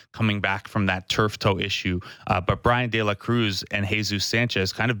soon, coming back from that turf toe issue. But Brian De La Cruz and Jesus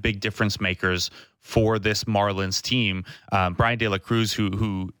Sanchez, kind of big difference makers for this Marlins team. Brian De La Cruz,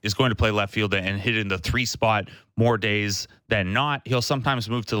 who is going to play left field and hit in the 3 spot more days than not. He'll sometimes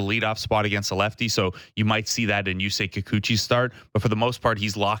move to the leadoff spot against a lefty, so you might see that in Yusei Kikuchi's start. But for the most part,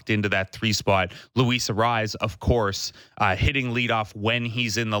 he's locked into that 3 spot. Luis Arraez, of course, hitting leadoff when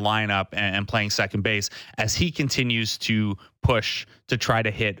he's in the lineup and playing second base as he continues to push to try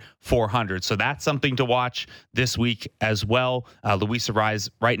to hit 400. So that's something to watch this week as well. Luis Arraez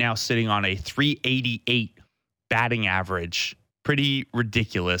right now sitting on a 388 batting average. Pretty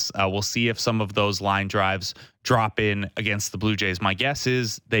ridiculous. We'll see if some of those line drives drop in against the Blue Jays. My guess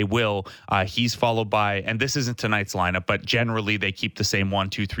is they will. He's followed by, and this isn't tonight's lineup, but generally they keep the same 1,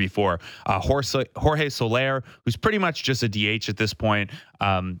 2, 3, 4. Jorge Soler, who's pretty much just a DH at this point.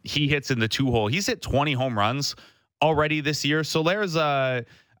 He hits in the 2 hole. He's hit 20 home runs already this year. Soler's a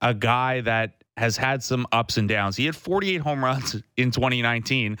guy that has had some ups and downs. He had 48 home runs in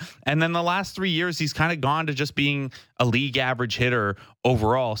 2019. And then the last 3 years, he's kind of gone to just being a league average hitter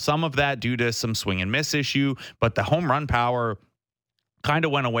overall. Some of that due to some swing and miss issue, but the home run power kind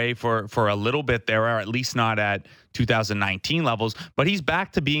of went away for a little bit there, or at least not at 2019 levels. But he's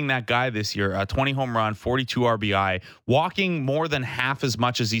back to being that guy this year. 20 home run, 42 RBI, walking more than half as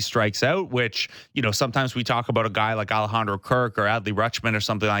much as he strikes out, which, you know, sometimes we talk about a guy like Alejandro Kirk or Adley Rutschman or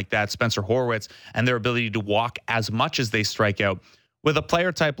something like that, Spencer Horwitz, and their ability to walk as much as they strike out. With a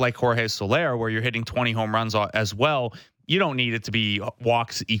player type like Jorge Soler, where you're hitting 20 home runs as well, you don't need it to be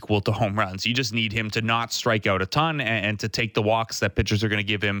walks equal to home runs. You just need him to not strike out a ton and to take the walks that pitchers are going to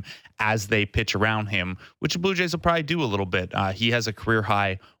give him as they pitch around him, which the Blue Jays will probably do a little bit. He has a career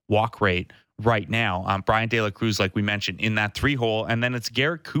high walk rate right now. Brian De La Cruz, like we mentioned, in that 3 hole. And then it's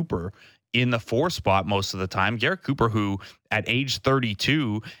Garrett Cooper in the 4 spot most of the time. Garrett Cooper, who at age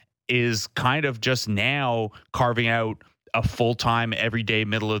 32 is kind of just now carving out a full-time, everyday,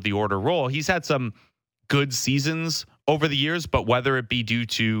 middle of the order role. He's had some good seasons over the years, but whether it be due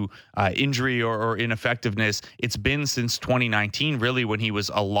to injury or ineffectiveness, it's been since 2019, really, when he was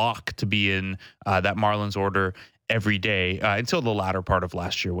a lock to be in that Marlins order every day until the latter part of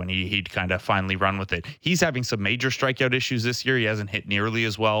last year when he'd kind of finally run with it. He's having some major strikeout issues this year. He hasn't hit nearly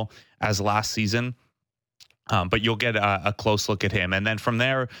as well as last season. But you'll get a close look at him. And then from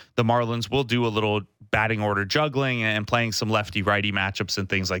there, the Marlins will do a little batting order juggling and playing some lefty-righty matchups and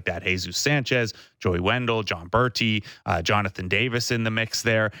things like that. Jesus Sanchez, Joey Wendell, John Berti, Jonathan Davis in the mix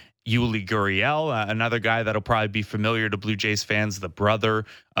there. Yuli Gurriel, another guy that'll probably be familiar to Blue Jays fans, the brother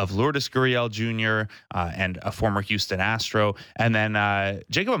of Lourdes Gurriel Jr. And a former Houston Astro. And then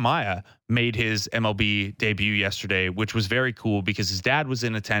Jacob Amaya made his MLB debut yesterday, which was very cool because his dad was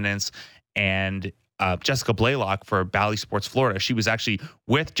in attendance, and Jessica Blaylock for Bally Sports Florida, she was actually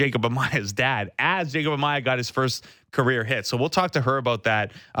with Jacob Amaya's dad as Jacob Amaya got his first career hit. So we'll talk to her about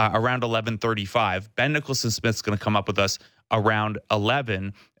that around 11:35. Ben Nicholson-Smith's going to come up with us around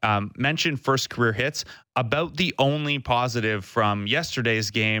 11. Mentioned first career hits. About the only positive from yesterday's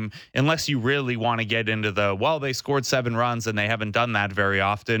game, unless you really want to get into they scored 7 runs and they haven't done that very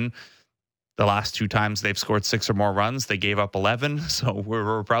often. The last 2 times they've scored 6 or more runs, they gave up 11. So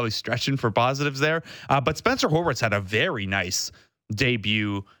we're probably stretching for positives there. But Spencer Horwitz had a very nice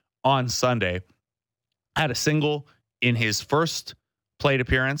debut on Sunday. Had a single in his first plate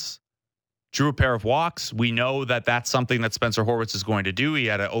appearance. Drew a pair of walks. We know that that's something that Spencer Horwitz is going to do. He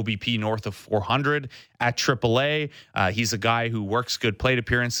had an OBP north of 400 at AAA. He's a guy who works good plate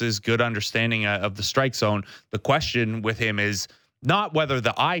appearances, good understanding of the strike zone. The question with him is not whether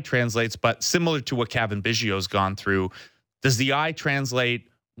the eye translates, but similar to what Cavan Biggio's gone through. Does the eye translate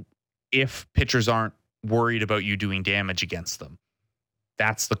if pitchers aren't worried about you doing damage against them?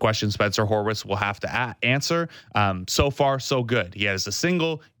 That's the question Spencer Horwitz will have to answer. So far, so good. He has a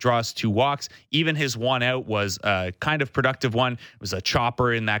single, draws 2 walks. Even his 1 out was a kind of productive one. It was a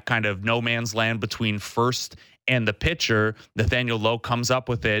chopper in that kind of no man's land between first and the pitcher. Nathaniel Lowe comes up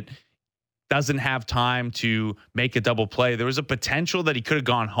with it. Doesn't have time to make a double play. There was a potential that he could have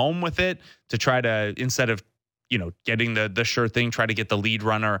gone home with it to try to, instead of, getting the sure thing, try to get the lead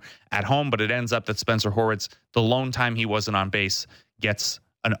runner at home. But it ends up that Spencer Horwitz, the lone time he wasn't on base, gets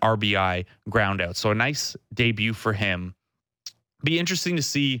an RBI ground out. So a nice debut for him. Be interesting to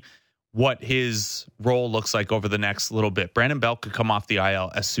see what his role looks like over the next little bit. Brandon Belt could come off the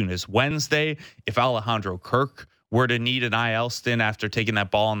IL as soon as Wednesday. If Alejandro Kirk were to need an IL stint after taking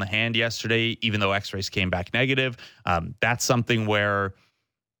that ball in the hand yesterday, even though x-rays came back negative, that's something where,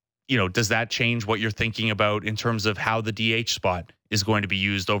 does that change what you're thinking about in terms of how the DH spot is going to be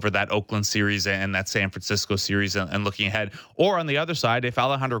used over that Oakland series and that San Francisco series and looking ahead? Or on the other side, if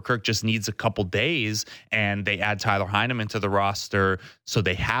Alejandro Kirk just needs a couple days and they add Tyler Heineman to the roster so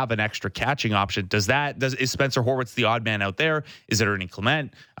they have an extra catching option, is Spencer Horwitz the odd man out there? Is it Ernie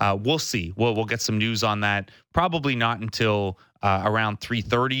Clement? We'll see. We'll get some news on that. Probably not until around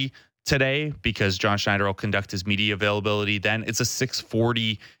 3:30 today, because John Schneider will conduct his media availability then. It's a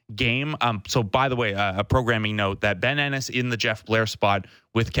 6:40 game. So by the way, a programming note that Ben Ennis in the Jeff Blair spot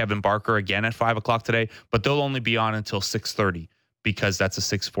with Kevin Barker again at 5:00 today, but they'll only be on until 6:30 because that's a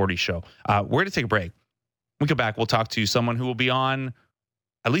 6:40 show. We're going to take a break. When we come back, we'll talk to someone who will be on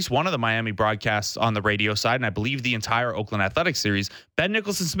at least one of the Miami broadcasts on the radio side, and I believe the entire Oakland Athletics series, Ben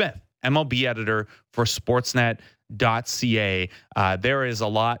Nicholson-Smith, MLB editor for Sportsnet.ca. There is a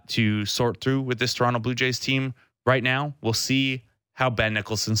lot to sort through with this Toronto Blue Jays team right now. We'll see how Ben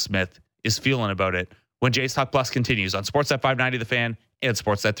Nicholson-Smith is feeling about it when Jays Talk Plus continues on Sportsnet 590 The Fan and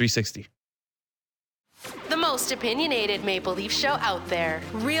Sportsnet 360. The most opinionated Maple Leaf show out there.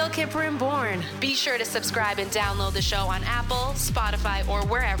 Real Kipper and Bourne. Be sure to subscribe and download the show on Apple, Spotify, or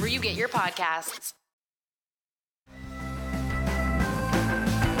wherever you get your podcasts.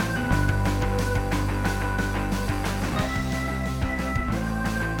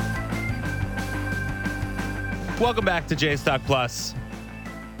 Welcome back to Jays Talk Plus.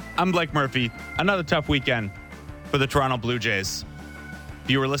 I'm Blake Murphy. Another tough weekend for the Toronto Blue Jays.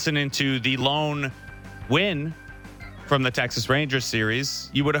 If you were listening to the lone win from the Texas Rangers series,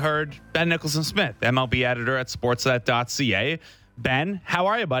 you would have heard Ben Nicholson-Smith, MLB editor at Sportsnet.ca. Ben, how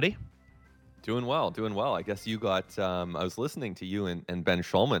are you, buddy? Doing well. I guess you got, I was listening to you and Ben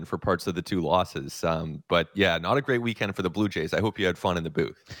Schulman for parts of the two losses. But yeah, not a great weekend for the Blue Jays. I hope you had fun in the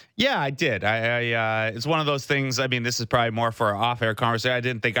booth. Yeah, I did. It's one of those things. I mean, this is probably more for an off-air conversation. I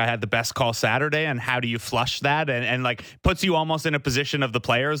didn't think I had the best call Saturday, and how do you flush that? And like puts you almost in a position of the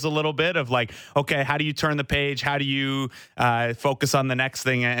players a little bit of like, okay, how do you turn the page? How do you focus on the next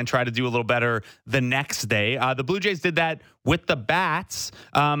thing and try to do a little better the next day? The Blue Jays did that with the bats.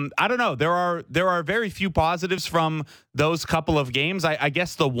 I don't know. There are very few positives from those couple of games. I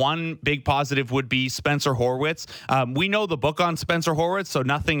guess the one big positive would be Spencer Horwitz. We know the book on Spencer Horwitz, so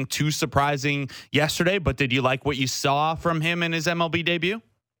nothing too surprising yesterday, but did you like what you saw from him in his MLB debut?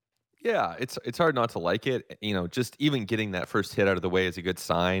 Yeah, it's hard not to like it. Just even getting that first hit out of the way is a good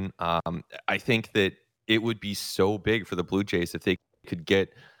sign. I think that it would be so big for the Blue Jays if they could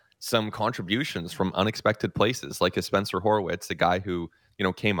get some contributions from unexpected places, like a Spencer Horwitz, a guy who,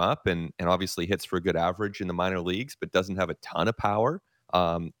 came up and obviously hits for a good average in the minor leagues, but doesn't have a ton of power.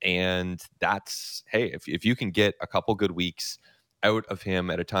 And that's, hey, if you can get a couple good weeks out of him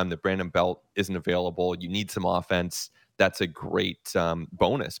at a time that Brandon Belt isn't available, you need some offense. That's a great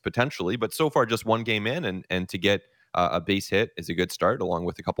bonus potentially, but so far just one game in, and to get a base hit is a good start along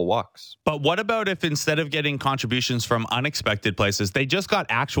with a couple walks. But what about if instead of getting contributions from unexpected places, they just got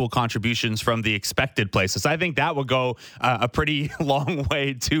actual contributions from the expected places? I think that would go a pretty long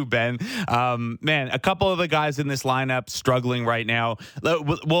way too, Ben. Man, a couple of the guys in this lineup struggling right now.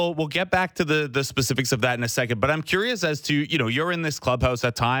 We'll get back to the specifics of that in a second, but I'm curious as to, you're in this clubhouse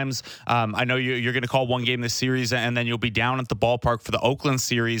at times. I know you're going to call one game this series and then you'll be down at the ballpark for the Oakland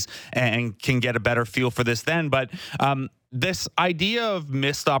series and can get a better feel for this then. But this idea of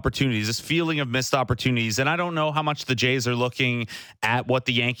missed opportunities, this feeling of missed opportunities, and I don't know how much the Jays are looking at what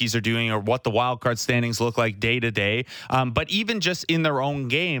the Yankees are doing or what the wild card standings look like day to day. But even just in their own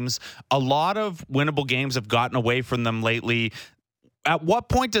games, a lot of winnable games have gotten away from them lately. At what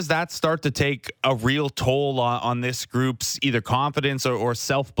point does that start to take a real toll on this group's either confidence or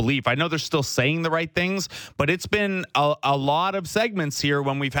self-belief? I know they're still saying the right things, but it's been a lot of segments here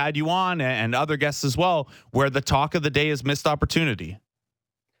when we've had you on and other guests as well, where the talk of the day is missed opportunity.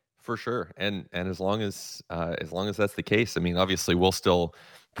 For sure. And as long as that's the case, I mean, obviously we'll still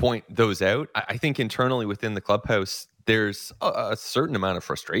point those out. I think internally within the clubhouse, there's a certain amount of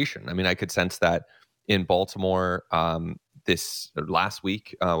frustration. I mean, I could sense that in Baltimore, this last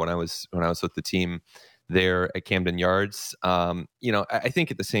week when I was with the team there at Camden Yards. I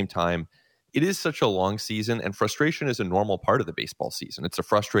think at the same time, it is such a long season, and frustration is a normal part of the baseball season. It's a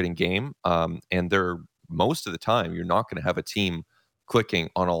frustrating game, and most of the time you're not going to have a team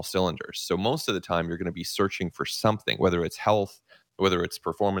clicking on all cylinders. So most of the time you're going to be searching for something, whether it's health, whether it's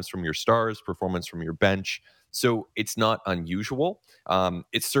performance from your stars, performance from your bench. So it's not unusual.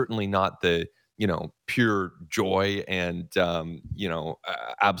 It's certainly not the pure joy and,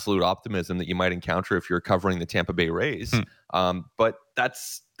 absolute optimism that you might encounter if you're covering the Tampa Bay Rays. But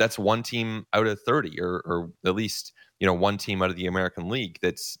that's one team out of 30 or at least, one team out of the American League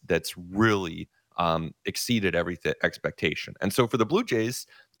that's really exceeded every expectation. And so for the Blue Jays,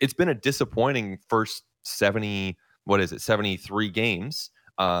 it's been a disappointing first 73 games.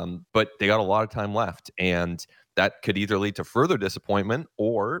 But they got a lot of time left, and that could either lead to further disappointment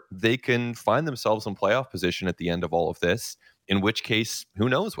or they can find themselves in playoff position at the end of all of this, in which case, who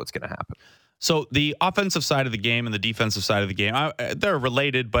knows what's going to happen. So the offensive side of the game and the defensive side of the game, they're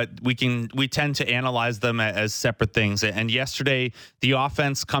related, but we tend to analyze them as separate things. And yesterday, the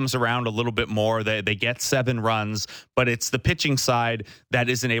offense comes around a little bit more. They get 7 runs, but it's the pitching side that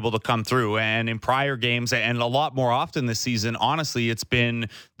isn't able to come through. And in prior games, and a lot more often this season, honestly, it's been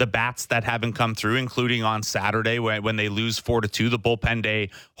the bats that haven't come through, including on Saturday when they lose 4-2. The bullpen day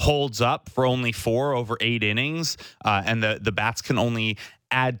holds up for only 4 over 8 innings, and the bats can only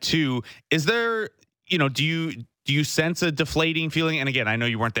add 2. Is there, do you sense a deflating feeling? And again, I know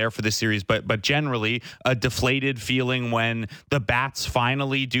you weren't there for this series, but generally a deflated feeling when the bats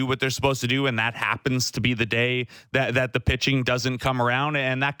finally do what they're supposed to do, and that happens to be the day that the pitching doesn't come around.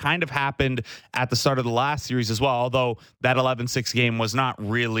 And that kind of happened at the start of the last series as well, although that 11-6 game was not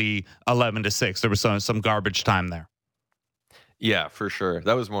really 11-6. There was some garbage time there. Yeah, for sure.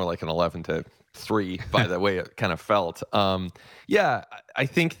 That was more like an 11-3 by the way it kind of felt. I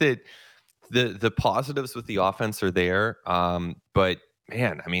think that the positives with the offense are there. But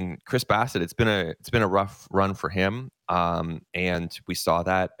man, I mean, Chris Bassitt, it's been a rough run for him. And we saw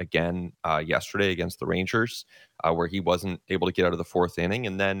that again yesterday against the Rangers, where he wasn't able to get out of the 4th inning.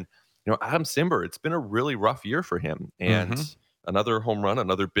 And then, Adam Cimber, it's been a really rough year for him. And another home run,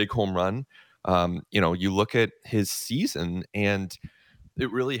 another big home run. You look at his season and it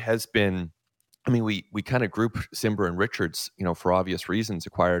really has been, I mean, we kind of group Cimber and Richards, for obvious reasons,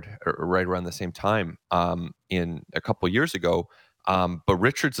 acquired right around the same time in a couple of years ago. But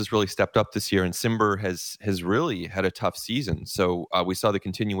Richards has really stepped up this year, and Cimber has really had a tough season. So we saw the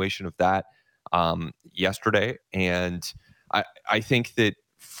continuation of that yesterday, and I think that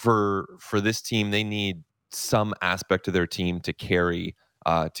for this team, they need some aspect of their team to carry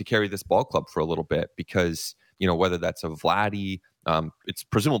this ball club for a little bit, because whether that's a Vladdy. It's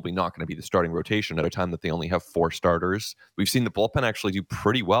presumably not going to be the starting rotation at a time that they only have 4 starters. We've seen the bullpen actually do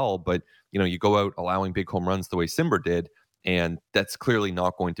pretty well, but you go out allowing big home runs the way Cimber did, and that's clearly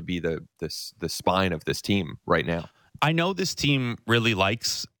not going to be the spine of this team right now. I know this team really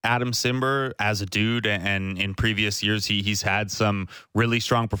likes Adam Cimber as a dude, and in previous years he's had some really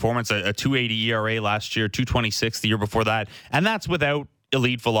strong performance. A 2.80 ERA last year, 2.26 the year before that, and that's without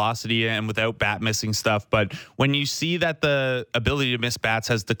elite velocity and without bat missing stuff. But when you see that the ability to miss bats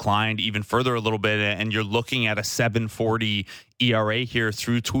has declined even further a little bit, and you're looking at a 7.40 ERA here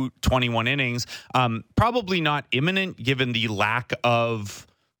through 21 innings, probably not imminent given the lack of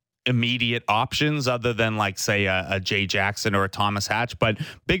immediate options other than like say a Jay Jackson or a Thomas Hatch. But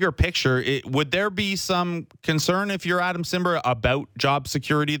bigger picture, would there be some concern if you're Adam Cimber about job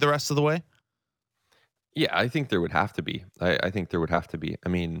security the rest of the way? Yeah, I think there would have to be. I think there would have to be. I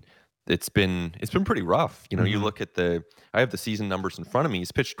mean, it's been pretty rough. You look at I have the season numbers in front of me.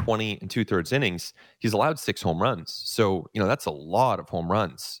 He's pitched 20 2/3 innings. He's allowed 6 home runs. So, that's a lot of home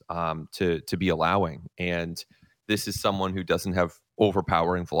runs to be allowing. And this is someone who doesn't have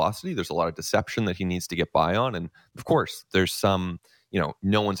overpowering velocity. There's a lot of deception that he needs to get by on. And of course, there's some,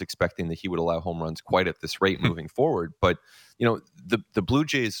 no one's expecting that he would allow home runs quite at this rate moving forward. But, the Blue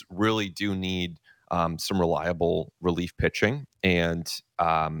Jays really do need some reliable relief pitching, and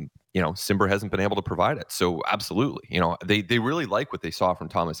Cimber hasn't been able to provide it. So absolutely, they really like what they saw from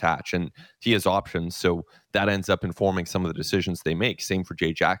Thomas Hatch, and he has options. So that ends up informing some of the decisions they make. Same for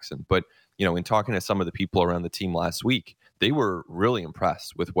Jay Jackson. But in talking to some of the people around the team last week, they were really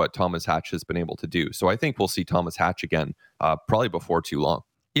impressed with what Thomas Hatch has been able to do. So I think we'll see Thomas Hatch again, probably before too long.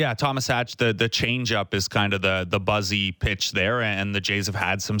 Yeah, Thomas Hatch, the changeup is kind of the buzzy pitch there, and the Jays have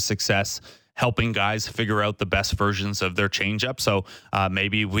had some success helping guys figure out the best versions of their changeup. So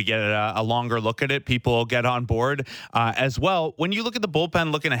maybe we get a longer look at it. People will get on board as well. When you look at the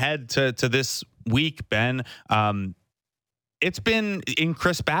bullpen looking ahead to this week, Ben, it's been, in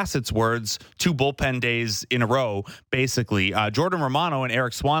Chris Bassitt's words, 2 bullpen days in a row, basically. Jordan Romano and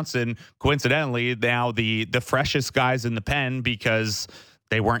Eric Swanson, coincidentally, now the freshest guys in the pen because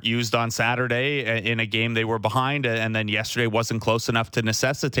they weren't used on Saturday in a game they were behind, and then yesterday wasn't close enough to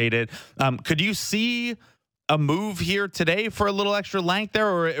necessitate it. Could you see a move here today for a little extra length there,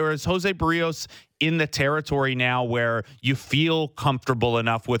 or is Jose Barrios in the territory now where you feel comfortable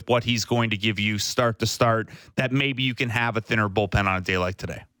enough with what he's going to give you start to start that maybe you can have a thinner bullpen on a day like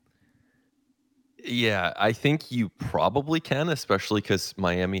today? Yeah, I think you probably can, especially because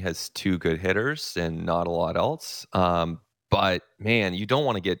Miami has 2 good hitters and not a lot else. But man, you don't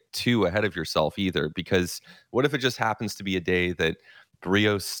want to get too ahead of yourself either, because what if it just happens to be a day that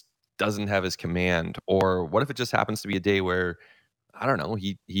Barrios doesn't have his command? Or what if it just happens to be a day where, I don't know,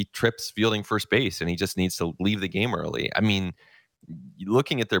 he trips fielding first base and he just needs to leave the game early? I mean,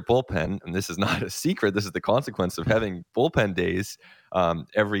 looking at their bullpen, and this is not a secret, this is the consequence of having bullpen days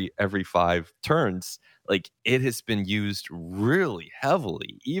every 5 turns. Like, it has been used really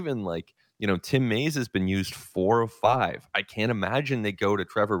heavily. Even like, Tim Mays has been used 4 of 5. I can't imagine they go to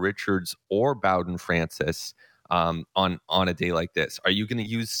Trevor Richards or Bowden Francis on a day like this. Are you going to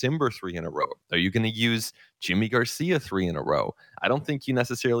use Cimber 3 in a row? Are you going to use Jimmy Garcia 3 in a row? I don't think you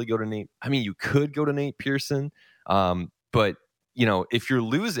necessarily go to Nate. I mean, you could go to Nate Pearson, but if you're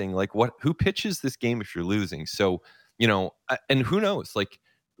losing, like, who pitches this game if you're losing? So, and who knows? Like,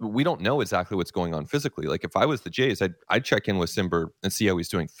 we don't know exactly what's going on physically. Like, if I was the Jays, I'd check in with Cimber and see how he's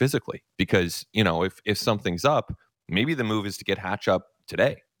doing physically, because, if something's up, maybe the move is to get Hatch up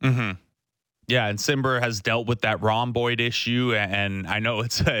today. Mm-hmm. Yeah, and Cimber has dealt with that rhomboid issue, and I know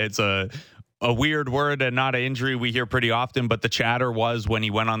it's a weird word and not an injury we hear pretty often, but the chatter was when he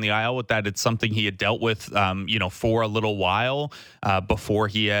went on the IL with that, it's something he had dealt with, for a little while before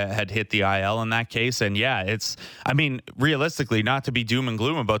he had hit the IL in that case. And yeah, realistically, not to be doom and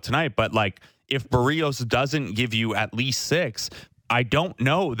gloom about tonight, but like, if Barrios doesn't give you at least 6, I don't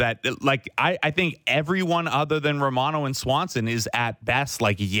know that, like, I think everyone other than Romano and Swanson is at best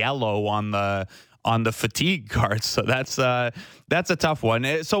like yellow on the fatigue card. So that's a tough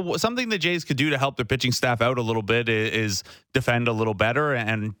one. So something the Jays could do to help their pitching staff out a little bit is defend a little better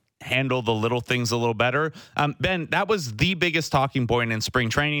and handle the little things a little better. Ben, that was the biggest talking point in spring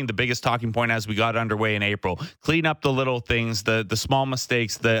training, the biggest talking point as we got underway in April. Clean up the little things, the small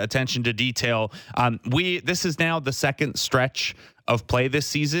mistakes, the attention to detail. This is now the second stretch of play this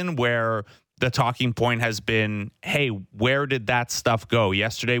season where the talking point has been, hey, where did that stuff go?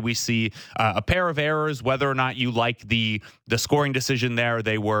 Yesterday, we see a pair of errors, whether or not you like the scoring decision there.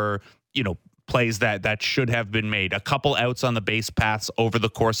 They were, plays that should have been made. A couple outs on the base paths over the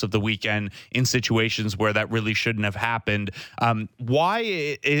course of the weekend in situations where that really shouldn't have happened.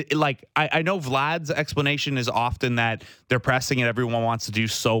 Why? I know Vlad's explanation is often that they're pressing and everyone wants to do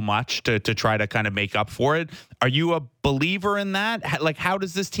so much to try to kind of make up for it. Are you a believer in that? Like, how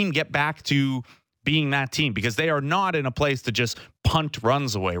does this team get back to being that team? Because they are not in a place to just punt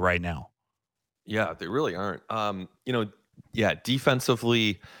runs away right now. Yeah, they really aren't.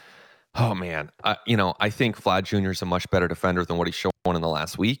 Defensively, oh man, I think Vlad Jr. is a much better defender than what he's shown in the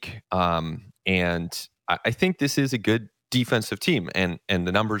last week. And I think this is a good defensive team, and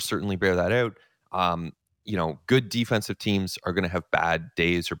the numbers certainly bear that out. Good defensive teams are going to have bad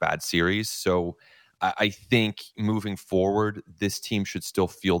days or bad series. So I think moving forward, this team should still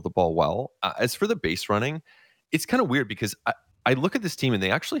field the ball well. As for the base running, it's kind of weird because I look at this team and they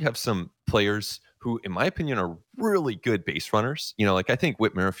actually have some players who, in my opinion, are really good base runners. I think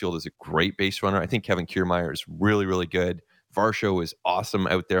Whit Merrifield is a great base runner. I think Kevin Kiermaier is really, really good. Varsho is awesome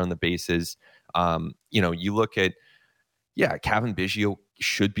out there on the bases. You look at, Cavan Biggio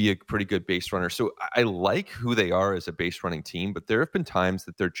should be a pretty good base runner. So I like who they are as a base running team, but there have been times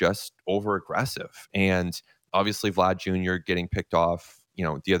that they're just over aggressive. And obviously Vlad Jr. getting picked off,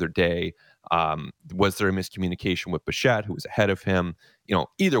 the other day. Was there a miscommunication with Bichette, who was ahead of him?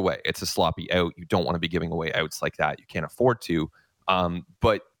 Either way, it's a sloppy out. You don't want to be giving away outs like that. You can't afford to.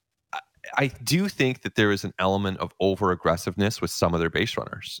 But I do think that there is an element of over aggressiveness with some of their base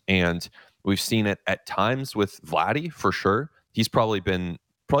runners. And we've seen it at times with Vladdy, for sure. He's probably been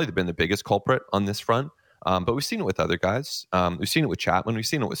the biggest culprit on this front. But we've seen it with other guys. We've seen it with Chapman. We've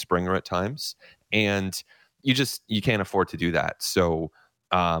seen it with Springer at times. And you can't afford to do that. So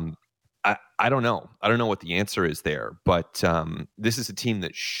I don't know. I don't know what the answer is there, but this is a team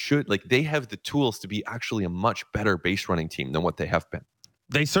that they have the tools to be actually a much better base running team than what they have been.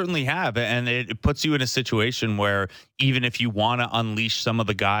 They certainly have, and it puts you in a situation where even if you want to unleash some of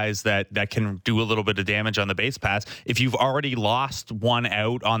the guys that can do a little bit of damage on the base pass, if you've already lost one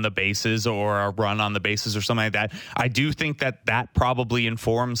out on the bases or a run on the bases or something like that, I do think that probably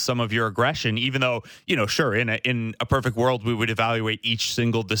informs some of your aggression, even though, sure, in a perfect world, we would evaluate each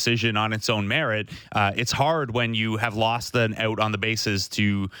single decision on its own merit. It's hard when you have lost an out on the bases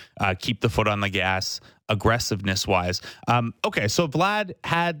to keep the foot on the gas aggressiveness wise. Okay, so Vlad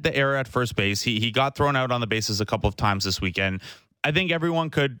had the error at first base. He got thrown out on the bases a couple of times this weekend. I think everyone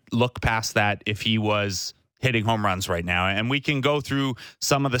could look past that if he was hitting home runs right now. And we can go through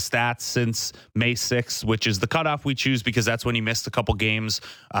some of the stats since May 6th, which is the cutoff we choose because that's when he missed a couple games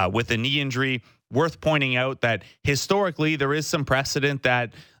with a knee injury. Worth pointing out that historically there is some precedent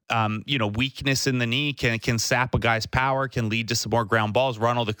that weakness in the knee can sap a guy's power, can lead to some more ground balls.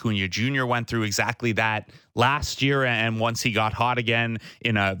 Ronald Acuna Jr. went through exactly that last year, and once he got hot again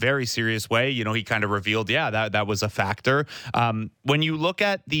in a very serious way, he kind of revealed, that was a factor. When you look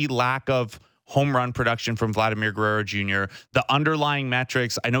at the lack of home run production from Vladimir Guerrero Jr., the underlying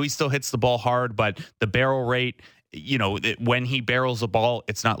metrics, I know he still hits the ball hard, but the barrel rate, when he barrels a ball,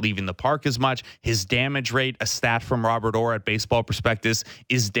 it's not leaving the park as much. His damage rate, a stat from Robert Orr at Baseball Prospectus,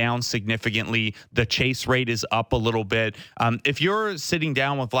 is down significantly. The chase rate is up a little bit. If you're sitting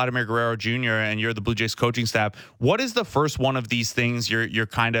down with Vladimir Guerrero Jr. and you're the Blue Jays coaching staff, what is the first one of these things you're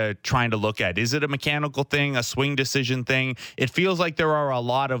kind of trying to look at? Is it a mechanical thing, a swing decision thing? It feels like there are a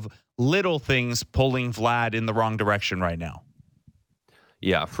lot of little things pulling Vlad in the wrong direction right now.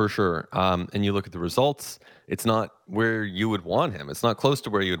 Yeah, for sure. And you look at the results, it's not where you would want him. It's not close to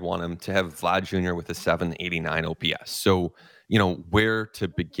where you would want him to have Vlad Jr. with a 789 OPS. So, where to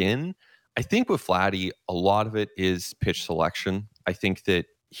begin? I think with Vladdy, a lot of it is pitch selection. I think that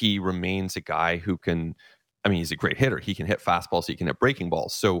he remains a guy who he's a great hitter. He can hit fastballs, he can hit breaking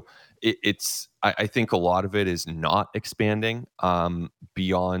balls. So I think a lot of it is not expanding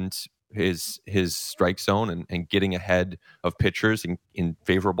beyond his strike zone and getting ahead of pitchers in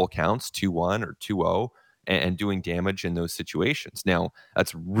favorable counts, 2-1 or 2-0, and doing damage in those situations. Now,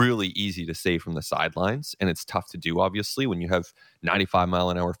 that's really easy to say from the sidelines, and it's tough to do, obviously, when you have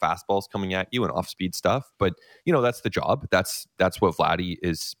 95-mile-an-hour fastballs coming at you and off-speed stuff. But, that's the job. That's what Vladdy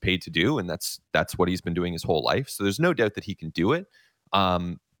is paid to do, and that's what he's been doing his whole life. So there's no doubt that he can do it.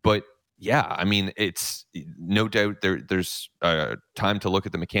 But yeah, it's no doubt there's time to look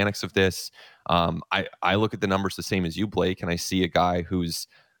at the mechanics of this. I look at the numbers the same as you, Blake, and I see a guy whose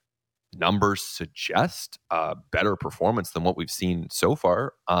numbers suggest a better performance than what we've seen so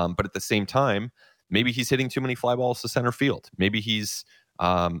far. But at the same time, maybe he's hitting too many fly balls to center field. Maybe he's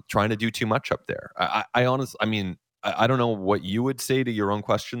trying to do too much up there. I honestly, I don't know what you would say to your own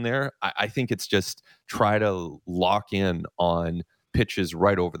question there. I think it's just try to lock in on pitches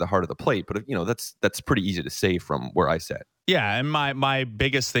right over the heart of the plate. But that's pretty easy to say from where I sit. Yeah, and my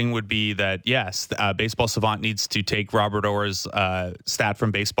biggest thing would be that, yes, Baseball Savant needs to take Robert Orr's stat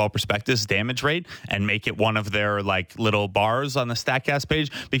from Baseball Prospectus, damage rate, and make it one of their little bars on the StatCast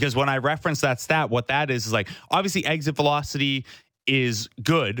page. Because when I reference that stat, what that is obviously exit velocity is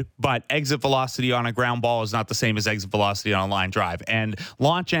good, but exit velocity on a ground ball is not the same as exit velocity on a line drive. And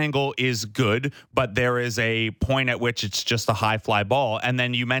launch angle is good, but there is a point at which it's just a high fly ball. And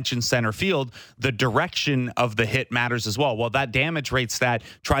then you mentioned center field, the direction of the hit matters as well. Well, that damage rate stat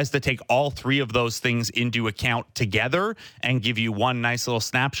tries to take all three of those things into account together and give you one nice little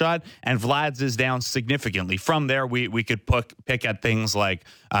snapshot. And Vlad's is down significantly. From there, we could pick at things like,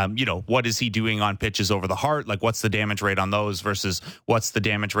 what is he doing on pitches over the heart? What's the damage rate on those versus what's the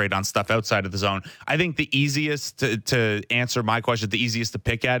damage rate on stuff outside of the zone? I think the easiest to answer my question, the easiest to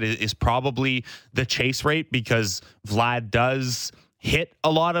pick at is probably the chase rate, because Vlad does hit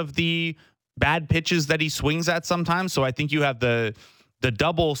a lot of the bad pitches that he swings at sometimes. So I think you have the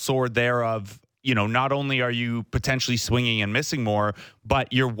double sword there of, not only are you potentially swinging and missing more,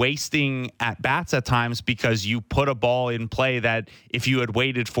 but you're wasting at bats at times because you put a ball in play that if you had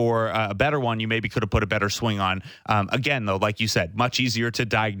waited for a better one, you maybe could have put a better swing on. Again, though, like you said, much easier to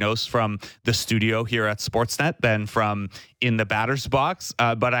diagnose from the studio here at Sportsnet than from in the batter's box.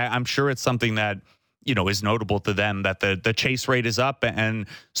 But I'm sure it's something that, is notable to them, that the chase rate is up and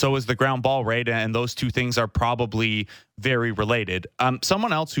so is the ground ball rate. And those two things are probably very related.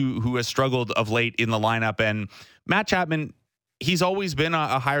 Someone else who has struggled of late in the lineup, and Matt Chapman, he's always been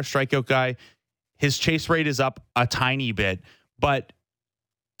a higher strikeout guy. His chase rate is up a tiny bit, but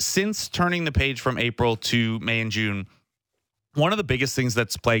since turning the page from April to May and June, one of the biggest things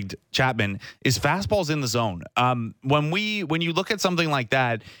that's plagued Chapman is fastballs in the zone. When you look at something like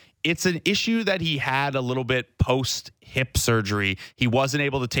that, it's an issue that he had a little bit post hip surgery. He wasn't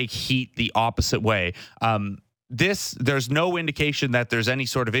able to take heat the opposite way. There's no indication that there's any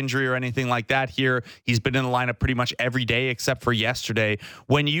sort of injury or anything like that here. He's been in the lineup pretty much every day except for yesterday.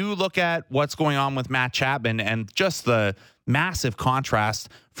 When you look at what's going on with Matt Chapman and just the massive contrast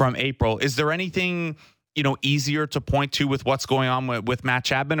from April, is there anything easier to point to with what's going on with Matt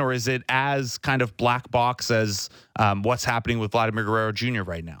Chapman, or is it as kind of black box as what's happening with Vladimir Guerrero Jr.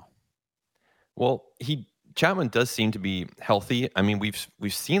 right now? Well, Chapman does seem to be healthy. I mean,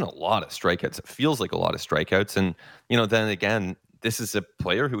 we've seen a lot of strikeouts. It feels like a lot of strikeouts. And, then again, this is a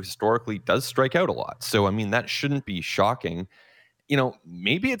player who historically does strike out a lot. So, I mean, that shouldn't be shocking.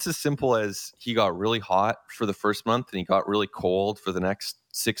 Maybe it's as simple as he got really hot for the first month and he got really cold for the next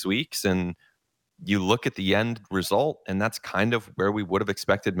 6 weeks. And you look at the end result, and that's kind of where we would have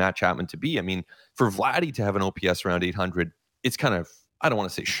expected Matt Chapman to be. I mean, for Vladdy to have an OPS around 800, it's kind of, I don't want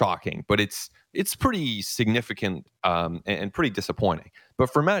to say shocking, but it's pretty significant and pretty disappointing.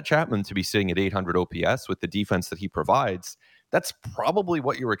 But for Matt Chapman to be sitting at 800 OPS with the defense that he provides, that's probably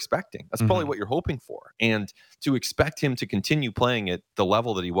what you're expecting. That's probably what you're hoping for. And to expect him to continue playing at the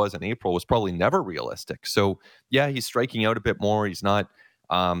level that he was in April was probably never realistic. So, yeah, he's striking out a bit more. He's not,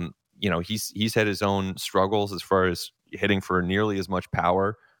 he's had his own struggles as far as hitting for nearly as much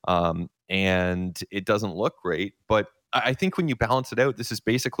power. And it doesn't look great. But I think when you balance it out, this is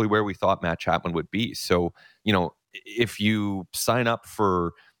basically where we thought Matt Chapman would be. So, if you sign up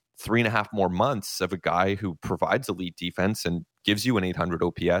for 3.5 more months of a guy who provides elite defense and gives you an 800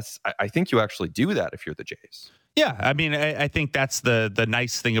 OPS, I think you actually do that if you're the Jays. Yeah, I mean, I think that's the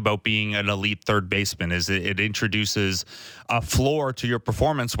nice thing about being an elite third baseman is it introduces a floor to your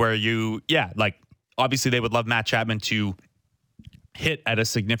performance where obviously they would love Matt Chapman to hit at a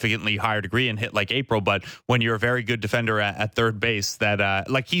significantly higher degree and hit like April, but when you're a very good defender at third base, that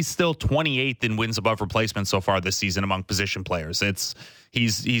he's still 28th in wins above replacement so far this season among position players.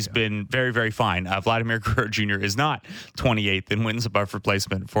 He's been very, very fine. Vladimir Guerrero Jr. is not 28th in wins above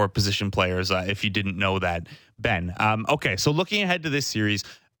replacement for position players, if you didn't know that, Ben. Okay, so looking ahead to this series,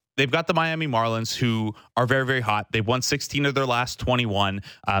 they've got the Miami Marlins, who are very, very hot. They've won 16 of their last 21.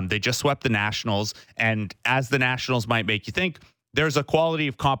 They just swept the Nationals, and as the Nationals might make you think, there's a quality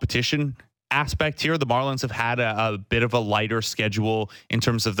of competition aspect here. The Marlins have had a bit of a lighter schedule in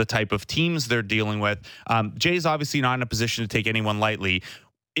terms of the type of teams they're dealing with. Jay's obviously not in a position to take anyone lightly.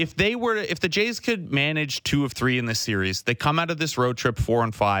 If the Jays could manage 2 of 3 in this series, they come out of this road trip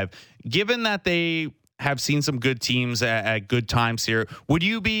 4-5. Given that they have seen some good teams at good times here, would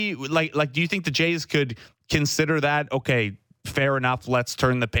you be like, do you think the Jays could consider that, okay, fair enough, let's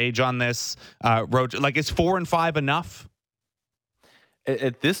turn the page on this road? Like, is 4-5 enough?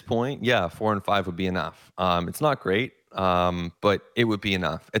 At this point, yeah, 4-5 would be enough. It's not great, but it would be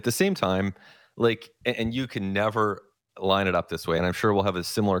enough. At the same time, and you can never line it up this way. And I'm sure we'll have a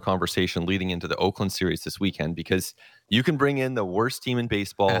similar conversation leading into the Oakland series this weekend, because you can bring in the worst team in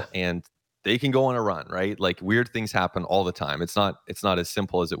baseball and they can go on a run, right? Like, weird things happen all the time. It's not as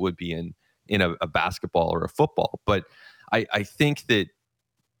simple as it would be in a basketball or a football. But I think that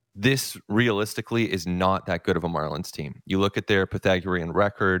this realistically is not that good of a Marlins team. You look at their Pythagorean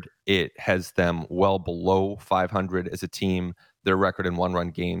record, it has them well below 500 as a team. Their record in one-run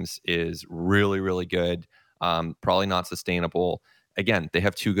games is really, really good. Probably not sustainable. Again, they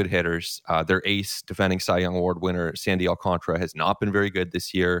have 2 good hitters. Their ace, defending Cy Young Award winner Sandy Alcantara, has not been very good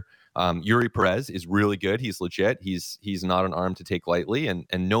this year. Yuri Perez is really good. He's legit. He's not an arm to take lightly, and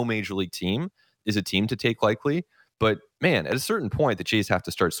no major league team is a team to take lightly. But man, at a certain point, the Jays have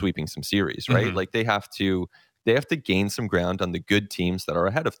to start sweeping some series, right? Mm-hmm. Like, they have to gain some ground on the good teams that are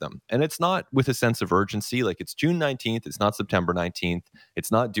ahead of them. And it's not with a sense of urgency. Like, it's June 19th. It's not September 19th.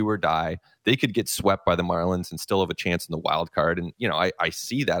 It's not do or die. They could get swept by the Marlins and still have a chance in the wild card. And, I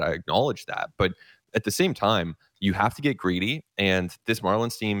see that. I acknowledge that. But at the same time, you have to get greedy, and this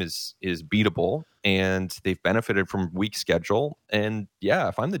Marlins team is beatable, and they've benefited from weak schedule. And yeah,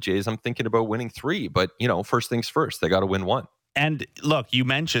 if I'm the Jays, I'm thinking about winning 3, but first things first, they got to win 1. And look, you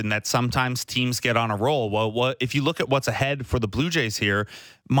mentioned that sometimes teams get on a roll. Well, if you look at what's ahead for the Blue Jays here,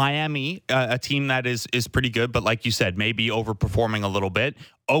 Miami, a team that is pretty good, but like you said, maybe overperforming a little bit.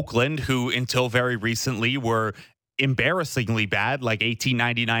 Oakland, who until very recently were embarrassingly bad, like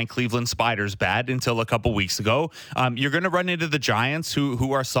 1899 Cleveland Spiders bad until a couple weeks ago. You're going to run into the Giants,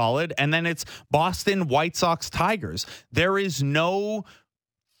 who are solid, and then it's Boston White Sox Tigers. There is no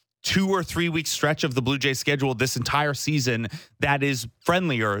 2 or 3 week stretch of the Blue Jays schedule this entire season that is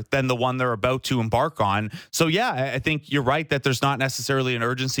friendlier than the one they're about to embark on. So yeah, I think you're right that there's not necessarily an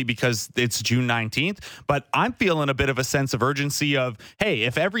urgency because it's June 19th, but I'm feeling a bit of a sense of urgency of, hey,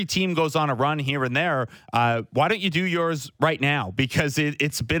 if every team goes on a run here and there, why don't you do yours right now? Because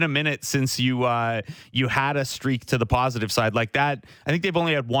it's been a minute since you had a streak to the positive side like that. I think they've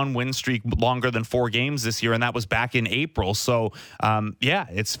only had 1 win streak longer than 4 games this year, and that was back in April. So yeah,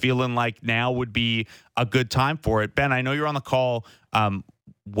 it's feeling like now would be a good time for it. Ben, I know you're on the call.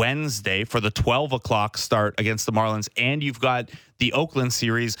 Wednesday for the 12 o'clock start against the Marlins, and you've got the Oakland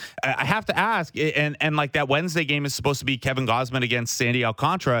series. I have to ask, and like that Wednesday game is supposed to be Kevin Gausman against Sandy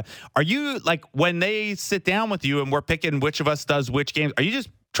Alcantara. Are you, like, when they sit down with you and we're picking which of us does which games, are you just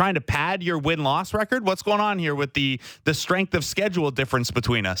trying to pad your win-loss record? What's going on here with the strength of schedule difference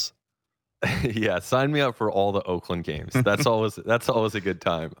between us? Yeah, sign me up for all the Oakland games. That's always a good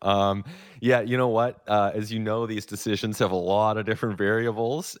time. Yeah, you know what? As you know, these decisions have a lot of different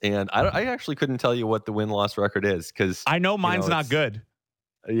variables, and I actually couldn't tell you what the win-loss record is, because I know mine's not good.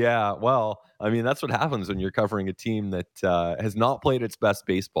 Yeah, well, I mean, that's what happens when you're covering a team that has not played its best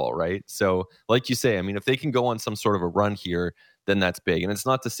baseball, right? So, like you say, I mean, if they can go on some sort of a run here, then that's big. And it's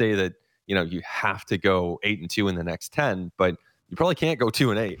not to say that, you know, you have to go 8-2 in the next 10, but you probably can't go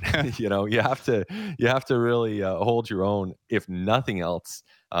 2-8. You know, you have to really hold your own, if nothing else,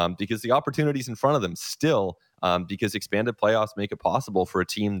 because the opportunity's in front of them still, because expanded playoffs make it possible for a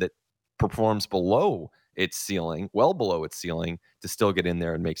team that performs below its ceiling, well below its ceiling, to still get in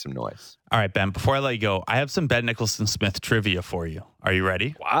there and make some noise. All right, Ben, before I let you go, I have some Ben Nicholson Smith trivia for you. Are you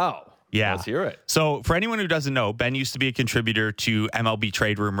ready? Wow. Yeah. Let's hear it. So for anyone who doesn't know, Ben used to be a contributor to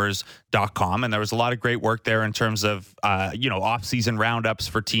MLBTradeRumors.com, and there was a lot of great work there in terms of, off-season roundups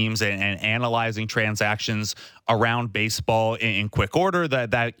for teams and analyzing transactions around baseball in quick order,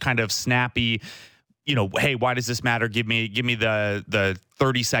 that kind of snappy, hey, why does this matter? Give me the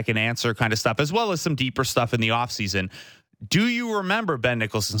 30-second answer kind of stuff, as well as some deeper stuff in the offseason. Do you remember, Ben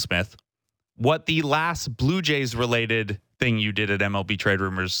Nicholson Smith, what the last Blue Jays related thing you did at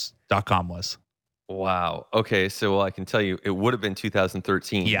MLBTradeRumors.com was? Wow. Okay. So I can tell you it would have been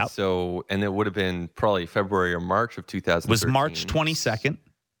 2013. Yeah. So, and it would have been probably February or March of 2013. Was March 22nd.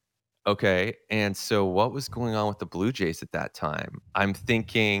 Okay. And so what was going on with the Blue Jays at that time? I'm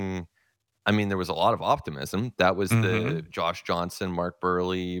thinking, I mean, there was a lot of optimism. That was the Josh Johnson, Mark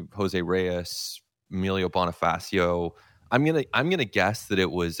Burley, Jose Reyes, Emilio Bonifacio. I'm gonna guess that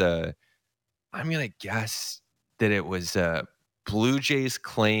it was Blue Jays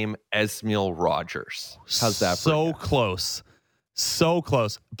claim Esmil Rogers. How's that? So close. So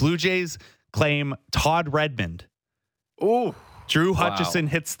close. Blue Jays claim Todd Redmond. Oh, Drew Hutchison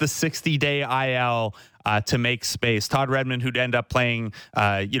hits the 60-day IL to make space. Todd Redmond, who'd end up playing,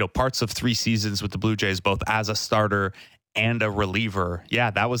 parts of 3 seasons with the Blue Jays, both as a starter and a reliever.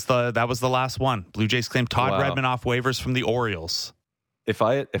 Yeah, that was the last one. Blue Jays claimed Todd Redmond off waivers from the Orioles. If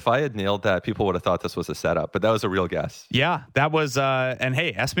I had nailed that, people would have thought this was a setup, but that was a real guess. Yeah, that was. And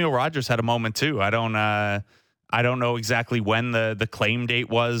hey, Esmil Rogers had a moment too. I don't know exactly when the claim date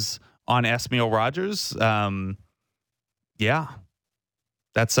was on Esmil Rogers. Yeah,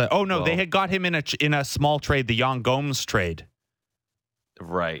 that's. They had got him in a small trade, the Yan Gomes trade.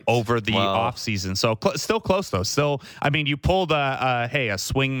 Right. Over the offseason. So still close, though. Still, I mean, you pulled a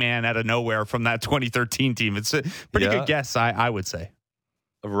swing man out of nowhere from that 2013 team. It's a pretty good guess, I would say.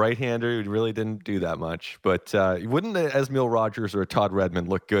 A right-hander who really didn't do that much. But wouldn't Esmil Rogers or a Todd Redmond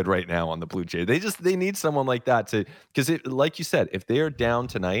look good right now on the Blue Jays? They need someone like that because like you said, if they're down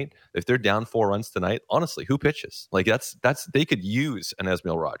tonight, if they're down 4 runs tonight, honestly, who pitches? Like that's they could use an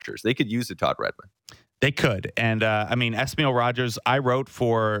Esmil Rogers. They could use a Todd Redmond. They could. And Esmil Rogers, I wrote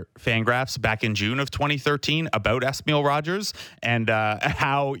for Fangraphs back in June of 2013 about Esmil Rogers and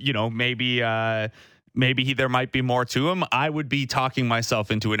how, maybe there might be more to him. I would be talking myself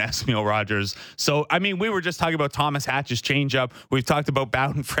into an Esmil Rogers. So, I mean, we were just talking about Thomas Hatch's changeup. We've talked about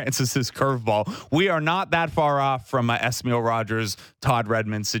Bowden Francis's curveball. We are not that far off from a Esmil Rogers, Todd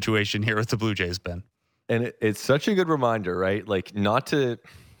Redmond situation here with the Blue Jays, Ben. And it's such a good reminder, right? Like,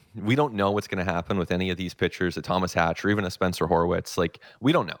 we don't know what's going to happen with any of these pitchers, a Thomas Hatch or even a Spencer Horwitz. Like,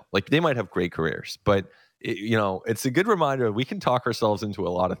 we don't know. Like, they might have great careers, but it's a good reminder. We can talk ourselves into a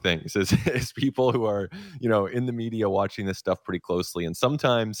lot of things as people who are, in the media watching this stuff pretty closely. And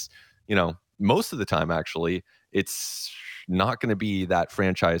sometimes, most of the time, actually, it's not going to be that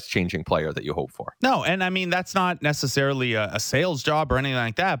franchise changing player that you hope for. No. And I mean, that's not necessarily a sales job or anything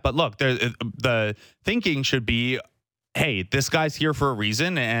like that. But look, the thinking should be, hey, this guy's here for a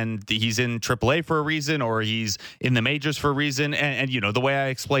reason, and he's in AAA for a reason, or he's in the majors for a reason. And the way I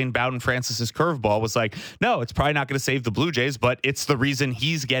explained Bowden Francis's curveball was like, no, it's probably not going to save the Blue Jays, but it's the reason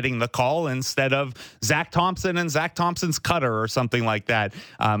he's getting the call instead of Zach Thompson and Zach Thompson's cutter or something like that.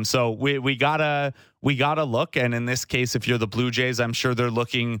 So we gotta look. And in this case, if you're the Blue Jays, I'm sure they're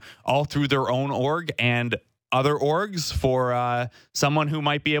looking all through their own org and other orgs for someone who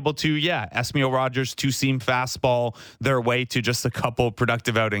might be able to, Esmil Rogers two-seam fastball their way to just a couple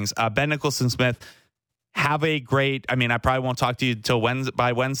productive outings. Ben Nicholson Smith, have a great, I probably won't talk to you till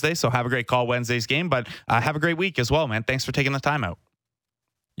by Wednesday, so have a great call Wednesday's game, but have a great week as well, man. Thanks for taking the time out.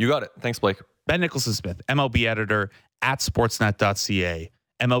 You got it. Thanks, Blake. Ben Nicholson-Smith, MLB editor at sportsnet.ca,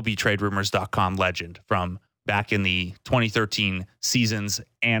 MLBTradeRumors.com legend from back in the 2013 seasons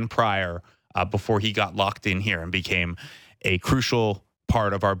and prior, before he got locked in here and became a crucial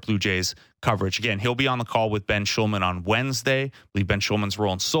part of our Blue Jays coverage. Again, he'll be on the call with Ben Schulman on Wednesday. I believe Ben Schulman's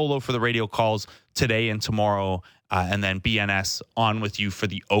rolling solo for the radio calls today and tomorrow, and then BNS on with you for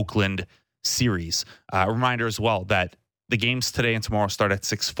the Oakland series. A reminder as well that the games today and tomorrow start at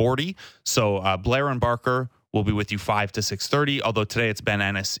 6:40. So Blair and Barker will be with you 5 to 6:30, although today it's Ben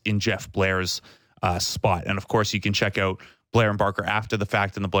Ennis in Jeff Blair's spot. And of course, you can check out Blair and Barker after the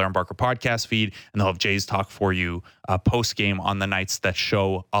fact in the Blair and Barker podcast feed, and they'll have Jays talk for you post-game on the nights that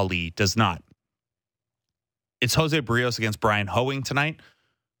Show Ali does not. It's Jose Barrios against Brian Hoeing tonight.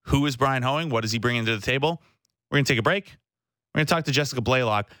 Who is Brian Hoeing? What is he bringing to the table? We're going to take a break. We're going to talk to Jessica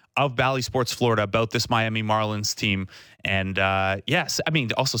Blaylock of Bally Sports Florida about this Miami Marlins team. And yes, I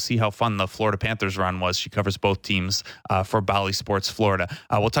mean, also see how fun the Florida Panthers run was. She covers both teams for Bally Sports Florida.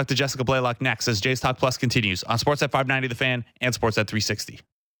 We'll talk to Jessica Blaylock next as Jays Talk Plus continues on Sportsnet 590 The Fan and Sportsnet 360.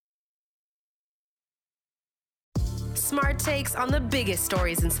 Smart takes on the biggest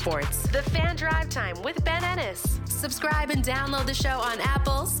stories in sports. The Fan Drive Time with Ben Ennis. Subscribe and download the show on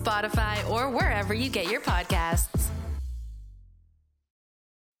Apple, Spotify, or wherever you get your podcasts.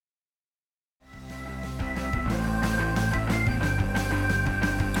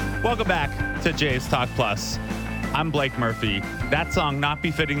 Welcome back to Jays Talk Plus. I'm Blake Murphy. That song not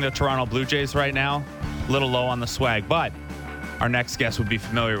befitting the Toronto Blue Jays right now. A little low on the swag, but our next guest would be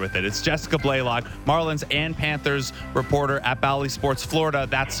familiar with it. It's Jessica Blaylock, Marlins and Panthers reporter at Bally Sports Florida.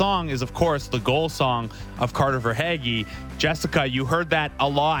 That song is, of course, the goal song of Carter Verhaeghe. Jessica, you heard that a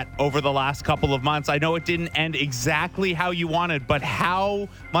lot over the last couple of months. I know it didn't end exactly how you wanted, but how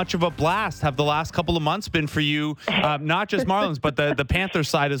much of a blast have the last couple of months been for you? Not just Marlins, but the Panthers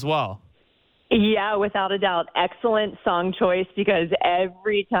side as well. Yeah, without a doubt. Excellent song choice, because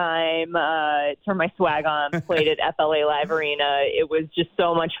every time Turn My Swag On played at FLA Live Arena, it was just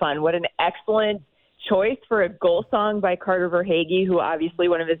so much fun. What an excellent choice for a goal song by Carter Verhaeghe, who obviously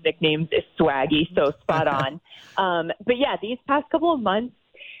one of his nicknames is Swaggy, so spot on. But yeah, these past couple of months,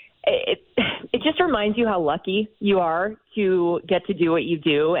 it just reminds you how lucky you are to get to do what you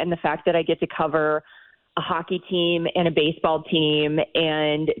do, and the fact that I get to cover a hockey team and a baseball team,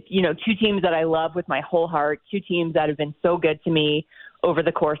 and, you know, two teams that I love with my whole heart, two teams that have been so good to me over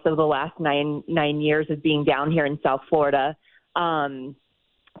the course of the last nine years of being down here in South Florida.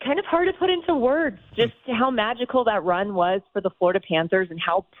 Kind of hard to put into words just how magical that run was for the Florida Panthers and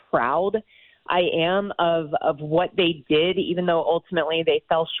how proud I am of what they did, even though ultimately they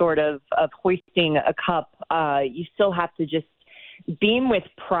fell short of hoisting a cup. You still have to just beam with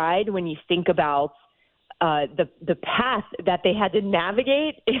pride when you think about the path that they had to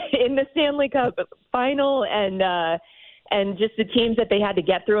navigate in the Stanley Cup final, and just the teams that they had to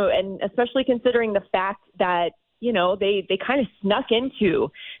get through, and especially considering the fact that, you know, they kind of snuck into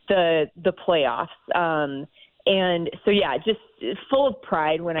the playoffs. And so, yeah, just full of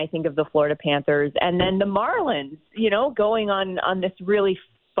pride when I think of the Florida Panthers. And then the Marlins, you know, going on this really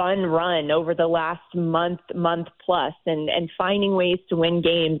fun run over the last month plus, and finding ways to win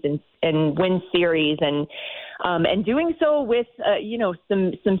games and win series, and doing so with you know,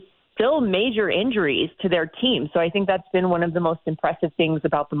 some still major injuries to their team. So I think that's been one of the most impressive things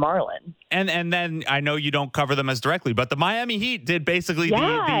about the Marlins. And then I know you don't cover them as directly, but the Miami Heat did basically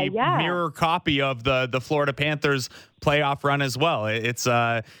the mirror copy of the Florida Panthers playoff run as well. It's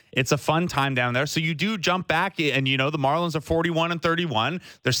a fun time down there. So you do jump back, and you know, the Marlins are 41-31.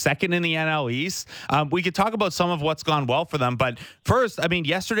 They're second in the NL East. We could talk about some of what's gone well for them, but first, I mean,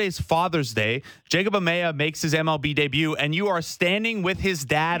 yesterday's Father's Day, Jacob Amaya makes his MLB debut, and you are standing with his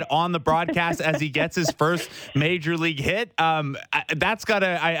dad on the broadcast as he gets his first major league hit. That's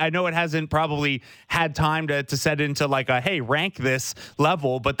gotta, I know it hasn't probably had time to set into like a, hey, rank this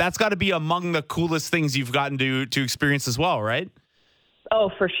level, but that's got to be among the coolest things you've gotten to experience as well, right? Oh,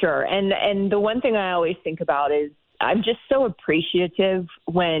 for sure. And the one thing I always think about is I'm just so appreciative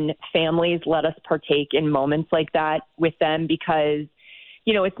when families let us partake in moments like that with them, because,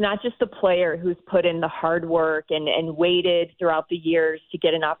 you know, it's not just the player who's put in the hard work and waited throughout the years to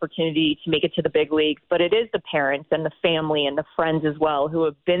get an opportunity to make it to the big leagues, but it is the parents and the family and the friends as well who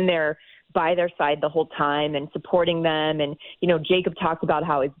have been there by their side the whole time and supporting them. And, you know, Jacob talked about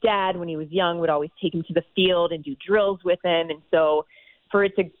how his dad, when he was young, would always take him to the field and do drills with him. And so for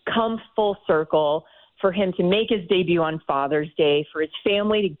it to come full circle, for him to make his debut on Father's Day, for his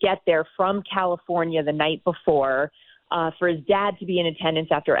family to get there from California the night before, for his dad to be in attendance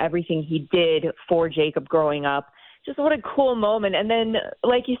after everything he did for Jacob growing up, just what a cool moment. And then,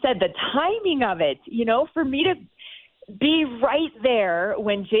 like you said, the timing of it, for me to be right there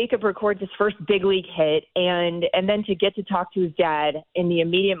when Jacob records his first big league hit and then to get to talk to his dad in the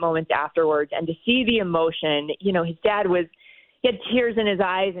immediate moments afterwards and to see the emotion. His dad he had tears in his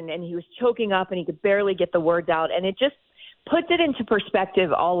eyes and he was choking up and he could barely get the words out. And it just puts it into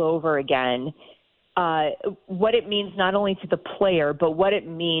perspective all over again, what it means not only to the player, but what it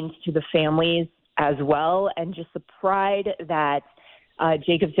means to the families as well. And just the pride that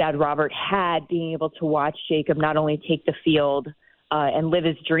Jacob's dad, Robert, had being able to watch Jacob not only take the field and live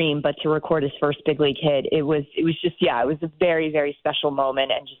his dream, but to record his first big league hit. It was a very, very special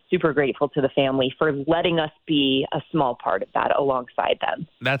moment, and just super grateful to the family for letting us be a small part of that alongside them.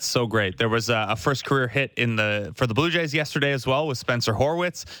 That's so great. There was a first career hit for the Blue Jays yesterday as well with Spencer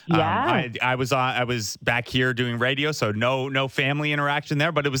Horwitz. Yeah. I was back here doing radio, so no family interaction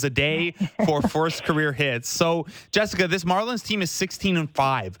there, but it was a day for first career hits. So Jessica, this Marlins team is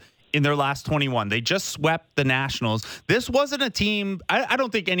 16-5. In their last 21. They just swept the Nationals. This wasn't a team, I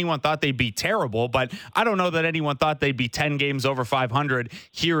don't think anyone thought they'd be terrible, but I don't know that anyone thought they'd be 10 games over 500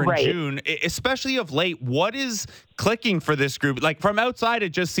 here in June, especially of late. What is clicking for this group? Like, from outside, it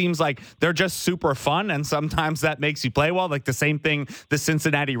just seems like they're just super fun, and sometimes that makes you play well, like the same thing the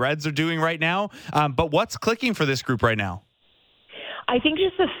Cincinnati Reds are doing right now. But what's clicking for this group right now? I think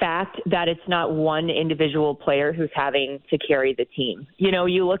just the fact that it's not one individual player who's having to carry the team. You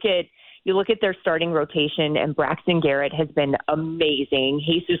look at their starting rotation, and Braxton Garrett has been amazing.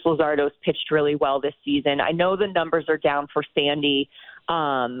 Jesus Luzardo's pitched really well this season. I know the numbers are down for Sandy,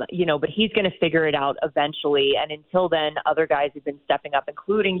 but he's going to figure it out eventually. And until then, other guys have been stepping up,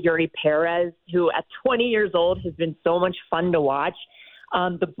 including Yuri Perez, who at 20 years old has been so much fun to watch.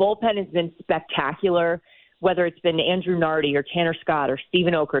 The bullpen has been spectacular, whether it's been Andrew Nardi or Tanner Scott or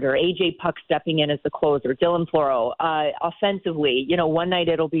Steven Okert or A.J. Puck stepping in as the closer, Dylan Floro. Offensively, one night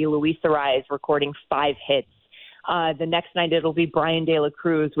it'll be Luis Arraez recording 5 hits. The next night it'll be Brian De La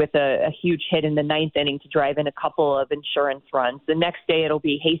Cruz with a huge hit in the 9th inning to drive in a couple of insurance runs. The next day it'll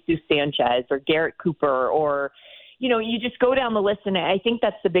be Jesus Sanchez or Garrett Cooper, or, you just go down the list. And I think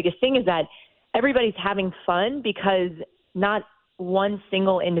that's the biggest thing, is that everybody's having fun because not one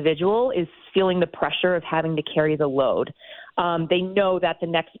single individual is feeling the pressure of having to carry the load. They know that the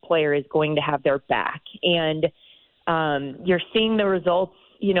next player is going to have their back. And you're seeing the results,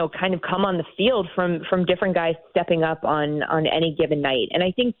 kind of come on the field from different guys stepping up on any given night. And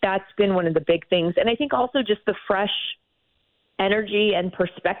I think that's been one of the big things. And I think also just the fresh energy and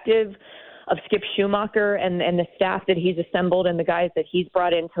perspective of Skip Schumacher and the staff that he's assembled and the guys that he's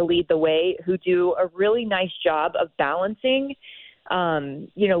brought in to lead the way, who do a really nice job of balancing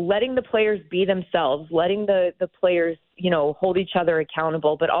letting the players be themselves, letting the players, hold each other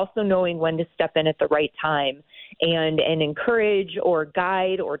accountable, but also knowing when to step in at the right time and encourage or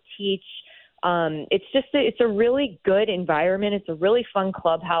guide or teach. It's a really good environment. It's a really fun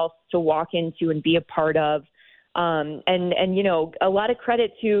clubhouse to walk into and be a part of. And a lot of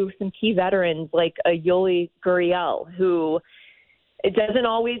credit to some key veterans like Yuli Gurriel, who it doesn't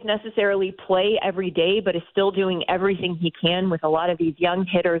always necessarily play every day, but is still doing everything he can with a lot of these young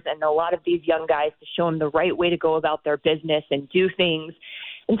hitters and a lot of these young guys to show them the right way to go about their business and do things.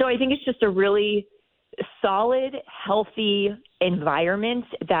 And so I think it's just a really solid, healthy environment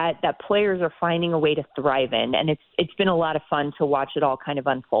that players are finding a way to thrive in. And it's been a lot of fun to watch it all kind of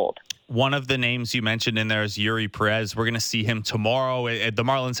unfold. One of the names you mentioned in there is Yuri Perez. We're going to see him tomorrow. The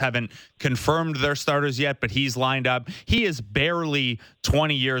Marlins haven't confirmed their starters yet, but he's lined up. He is barely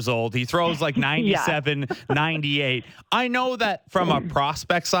 20 years old. He throws like 97, 98. I know that from a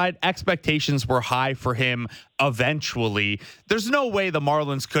prospect side, expectations were high for him eventually. There's no way the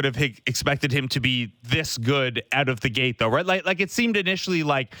Marlins could have expected him to be this good out of the gate, though, right? Like it seemed initially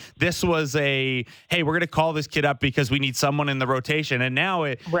like this was hey, we're going to call this kid up because we need someone in the rotation. And now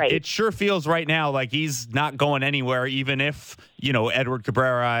it sure feels right now like he's not going anywhere, even if, Edward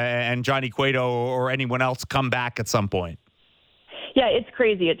Cabrera and Johnny Cueto or anyone else come back at some point. Yeah, it's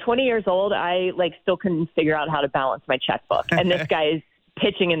crazy. At 20 years old, I still couldn't figure out how to balance my checkbook. And this guy is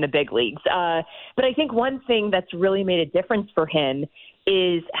pitching in the big leagues. But I think one thing that's really made a difference for him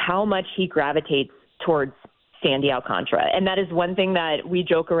is how much he gravitates towards Sandy Alcantara. And that is one thing that we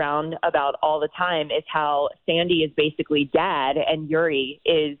joke around about all the time, is how Sandy is basically dad and Yuri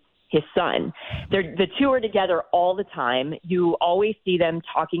is his son. The two are together all the time. You always see them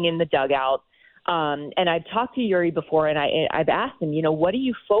talking in the dugout. And I've talked to Yuri before, and I've asked him, what do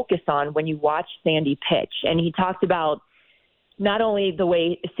you focus on when you watch Sandy pitch? And he talked about, not only the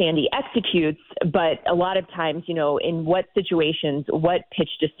way Sandy executes, but a lot of times, in what situations, what pitch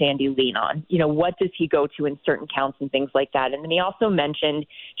does Sandy lean on? What does he go to in certain counts and things like that? And then he also mentioned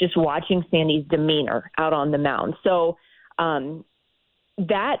just watching Sandy's demeanor out on the mound. So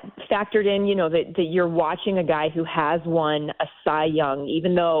that factored in, that you're watching a guy who has won a Cy Young,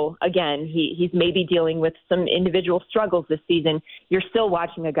 even though, again, he's maybe dealing with some individual struggles this season. You're still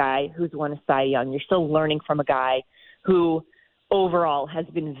watching a guy who's won a Cy Young. You're still learning from a guy who overall has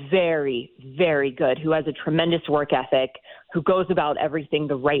been very, very good, who has a tremendous work ethic, who goes about everything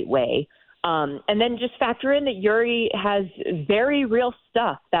the right way. And then just factor in that Yuri has very real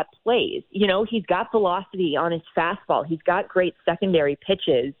stuff that plays. He's got velocity on his fastball. He's got great secondary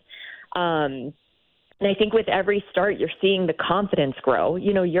pitches. And I think with every start, you're seeing the confidence grow.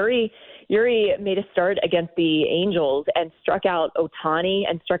 Yuri made a start against the Angels and struck out Ohtani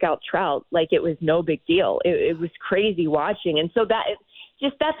and struck out Trout like it was no big deal. It was crazy watching. And so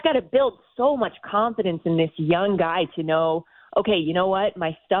that's got to build so much confidence in this young guy to know, okay, you know what?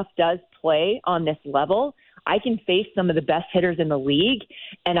 My stuff does play on this level. I can face some of the best hitters in the league,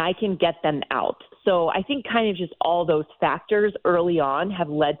 and I can get them out. So I think kind of just all those factors early on have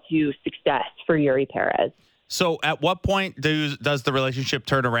led to success for Yuri Perez. So at what point does the relationship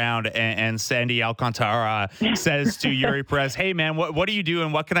turn around and Sandy Alcantara says to Yuri Perez, hey, man, what do you do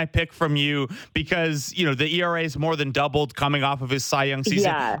and what can I pick from you? Because, the ERA is more than doubled coming off of his Cy Young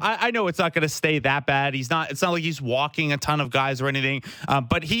season. Yeah. I know it's not going to stay that bad. It's not like he's walking a ton of guys or anything.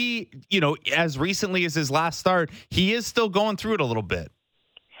 But he, as recently as his last start, he is still going through it a little bit.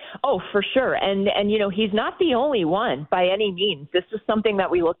 Oh, for sure. And he's not the only one by any means. This was something that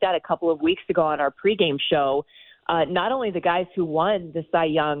we looked at a couple of weeks ago on our pregame show. Not only the guys who won the Cy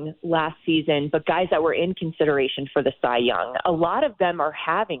Young last season, but guys that were in consideration for the Cy Young. A lot of them are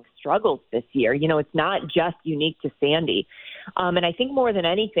having struggles this year. It's not just unique to Sandy. And I think more than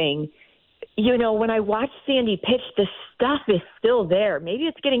anything, when I watch Sandy pitch, the stuff is still there. Maybe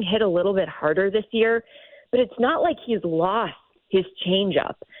it's getting hit a little bit harder this year, but it's not like he's lost his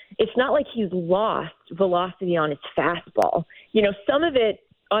changeup. It's not like he's lost velocity on his fastball. Some of it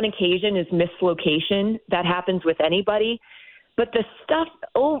on occasion is mislocation. That happens with anybody. But the stuff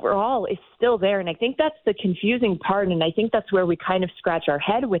overall is still there. And I think that's the confusing part. And I think that's where we kind of scratch our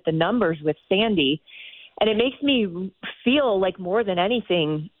head with the numbers with Sandy. And it makes me feel like more than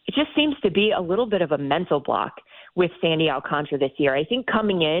anything, it just seems to be a little bit of a mental block with Sandy Alcantara this year. I think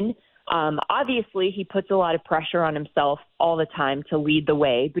coming in, obviously, he puts a lot of pressure on himself all the time to lead the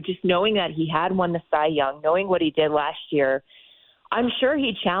way, but just knowing that he had won the Cy Young, knowing what he did last year, I'm sure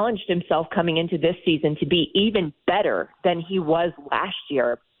he challenged himself coming into this season to be even better than he was last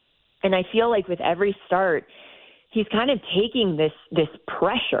year. And I feel like with every start, he's kind of taking this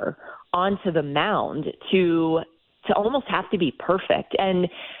pressure onto the mound to almost have to be perfect. And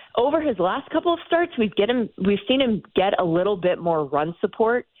over his last couple of starts, we've seen him get a little bit more run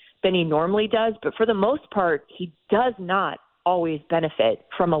support than he normally does. But for the most part, he does not always benefit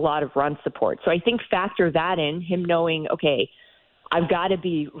from a lot of run support. So I think factor that in, him knowing, okay, I've got to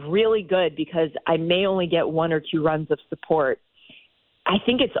be really good because I may only get 1 or 2 runs of support. I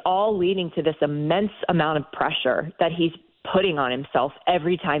think it's all leading to this immense amount of pressure that he's putting on himself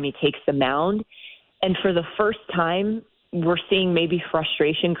every time he takes the mound. And for the first time, we're seeing maybe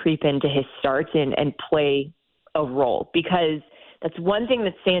frustration creep into his starts and play a role, because that's one thing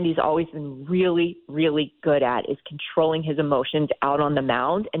that Sandy's always been really, really good at, is controlling his emotions out on the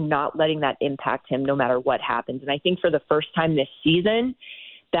mound and not letting that impact him no matter what happens. And I think for the first time this season,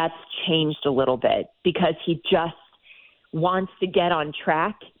 that's changed a little bit, because he just wants to get on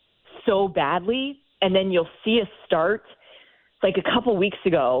track so badly. And then you'll see a start. Like a couple weeks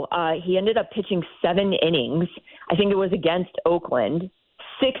ago, he ended up pitching 7 innings. I think it was against Oakland.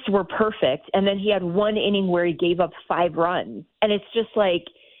 6 were perfect, and then he had 1 inning where he gave up 5 runs. And it's just like,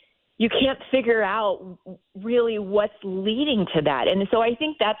 you can't figure out really what's leading to that. And so I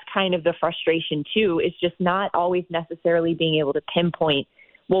think that's kind of the frustration too, is just not always necessarily being able to pinpoint,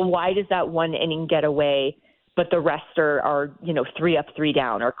 well, why does that 1 inning get away, but the rest are 3 up, 3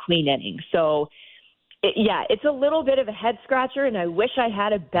 down, or clean innings. So it's a little bit of a head scratcher, and I wish I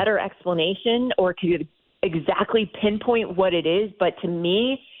had a better explanation or could exactly pinpoint what it is. But to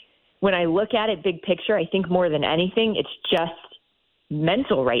me, when I look at it big picture, I think more than anything, it's just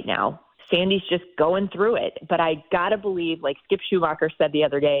mental right now. Sandy's just going through it. But I got to believe, like Skip Schumacher said the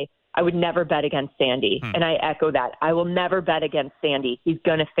other day, I would never bet against Sandy. And I echo that. I will never bet against Sandy. He's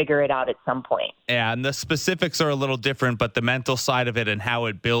going to figure it out at some point. Yeah, and the specifics are a little different, but the mental side of it and how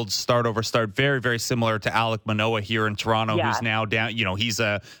it builds start over start, very, very similar to Alek Manoah here in Toronto, who's now down. He's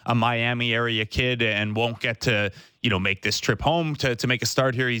a Miami area kid and won't get to, make this trip home to make a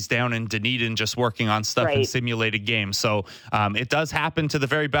start here. He's down in Dunedin just working on stuff in simulated games. So it does happen to the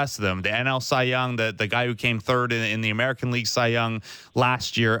very best of them. The NL Cy Young, the guy who came third in the American League Cy Young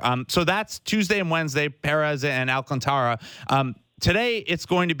last year. So that's Tuesday and Wednesday, Perez and Alcantara. Today, it's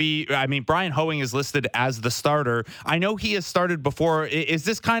going to be, Brian Hoeing is listed as the starter. I know he has started before. Is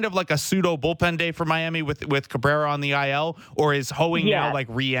this kind of like a pseudo bullpen day for Miami with Cabrera on the IL, or is Hoeing now like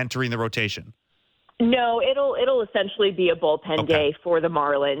re-entering the rotation? No, it'll essentially be a bullpen day for the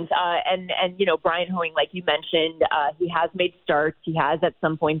Marlins. And Brian Hoeing, like you mentioned, he has made starts. He has at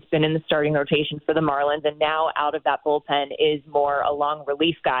some points been in the starting rotation for the Marlins, and now out of that bullpen is more a long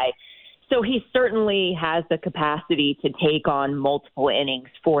relief guy. So he certainly has the capacity to take on multiple innings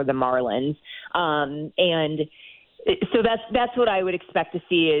for the Marlins. And so that's what I would expect to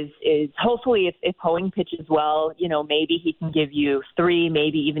see is hopefully if Hoeing pitches well, maybe he can give you 3,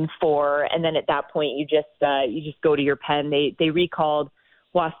 maybe even 4. And then at that point, you just go to your pen. They recalled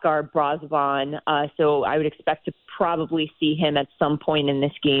Huascar Brazovan. So I would expect to probably see him at some point in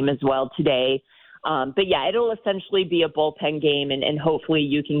this game as well today. But yeah, it'll essentially be a bullpen game, and hopefully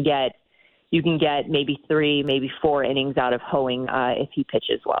you can get maybe 3, maybe 4 innings out of Hoeing if he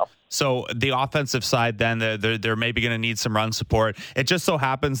pitches well. So the offensive side, then they're maybe going to need some run support. It just so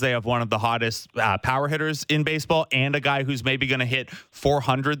happens they have one of the hottest power hitters in baseball and a guy who's maybe going to hit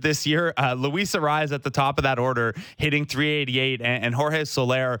 400 this year. Luis Arraez at the top of that order, hitting 388, and Jorge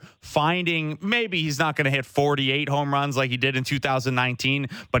Soler finding maybe he's not going to hit 48 home runs like he did in 2019,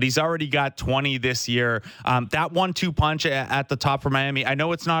 but he's already got 20 this year. That 1-2 punch at the top for Miami. I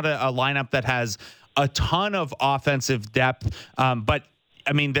know it's not a lineup that has a ton of offensive depth, but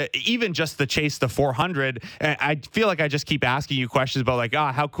even just the chase to 400, I feel like I just keep asking you questions about like,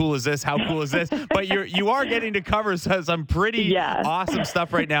 how cool is this? How cool is this? But you are getting to cover some pretty awesome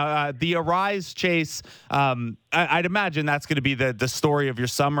stuff right now. The Arraez chase, I'd imagine that's going to be the story of your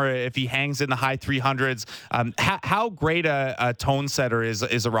summer if he hangs in the high 300s. How great a tone setter is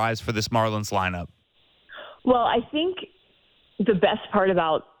Arraez for this Marlins lineup? Well, I think the best part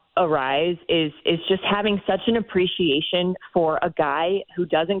about Arraez is just having such an appreciation for a guy who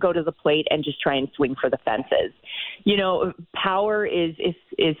doesn't go to the plate and just try and swing for the fences. Power is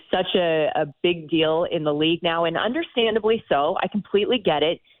such a big deal in the league now, and understandably so. I completely get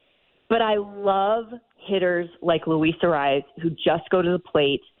it. But I love hitters like Luis Arraez who just go to the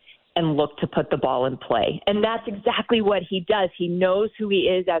plate and look to put the ball in play. And that's exactly what he does. He knows who he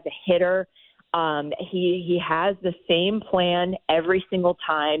is as a hitter. He has the same plan every single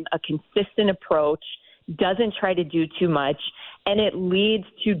time, a consistent approach, doesn't try to do too much, and it leads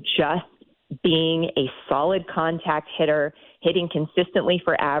to just being a solid contact hitter, hitting consistently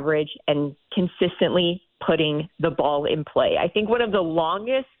for average and consistently putting the ball in play. I think one of the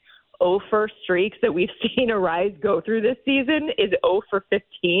longest 0 for streaks that we've seen Arraez go through this season is 0 for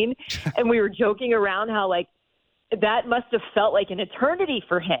 15, and we were joking around how that must have felt like an eternity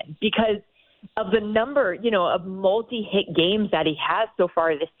for him because of the number, of multi-hit games that he has so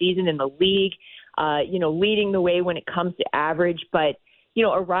far this season in the league, leading the way when it comes to average. But,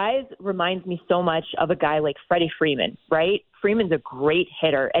 Arraez reminds me so much of a guy like Freddie Freeman, right? Freeman's a great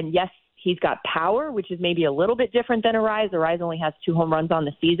hitter. And yes, he's got power, which is maybe a little bit different than Arraez. Arraez only has 2 home runs on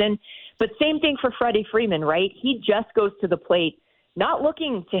the season. But same thing for Freddie Freeman, right? He just goes to the plate, not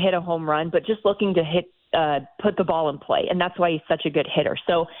looking to hit a home run, but just looking to put the ball in play. And that's why he's such a good hitter.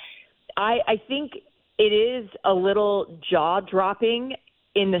 So I think it is a little jaw-dropping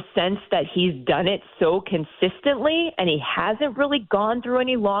in the sense that he's done it so consistently, and he hasn't really gone through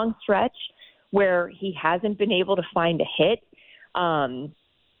any long stretch where he hasn't been able to find a hit, and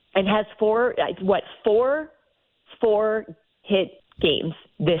has 4 hit games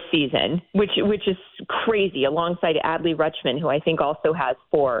this season, which is crazy, alongside Adley Rutschman, who I think also has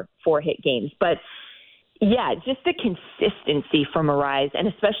 4 hit games. But yeah, just the consistency from Arraez, and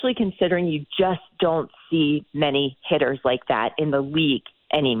especially considering you just don't see many hitters like that in the league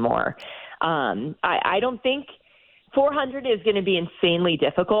anymore. I don't think 400 is going to be insanely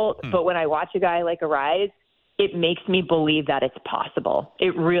difficult, but when I watch a guy like Arraez, it makes me believe that it's possible.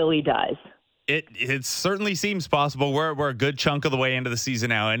 It really does. It certainly seems possible. We're a good chunk of the way into the season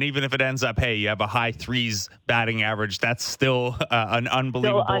now, and even if it ends up, hey, you have a high 3s batting average, that's still an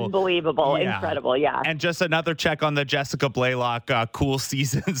unbelievable, incredible, yeah. And just another check on the Jessica Blaylock cool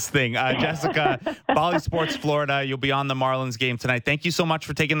seasons thing. Jessica, Bally Sports Florida, you'll be on the Marlins game tonight. Thank you so much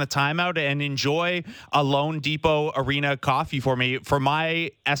for taking the time out, and enjoy a Lone Depot Arena coffee for me. For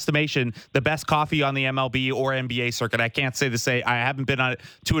my estimation, the best coffee on the MLB or NBA circuit. I can't say I haven't been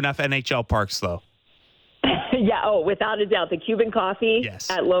to enough NHL parks, though. Yeah, without a doubt. The Cuban coffee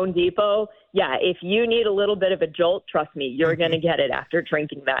at Lone Depot. Yeah, if you need a little bit of a jolt, trust me, you're going to get it after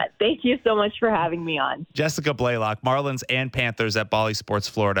drinking that. Thank you so much for having me on. Jessica Blaylock, Marlins and Panthers at Bally Sports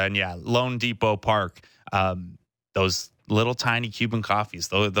Florida. And yeah, Lone Depot Park, those little tiny Cuban coffees,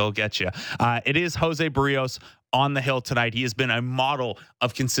 they'll get you. It is Jose Barrios on the hill tonight. He has been a model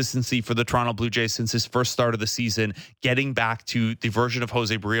of consistency for the Toronto Blue Jays since his first start of the season, getting back to the version of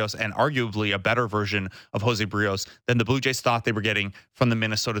Jose Barrios, and arguably a better version of Jose Barrios than the Blue Jays thought they were getting from the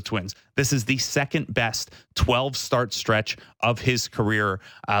Minnesota Twins. This is the second best 12-start stretch of his career.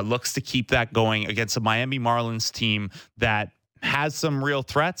 Looks to keep that going against a Miami Marlins team that has some real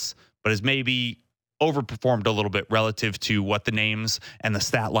threats, but is maybe overperformed a little bit relative to what the names and the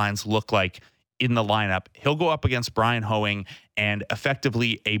stat lines look like in the lineup. He'll go up against Brian Hoeing and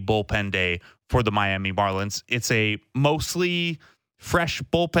effectively a bullpen day for the Miami Marlins. It's a mostly fresh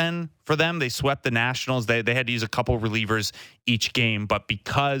bullpen for them. They swept the Nationals. They had to use a couple relievers each game, but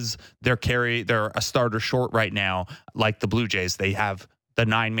because they're a starter short right now, like the Blue Jays, they have the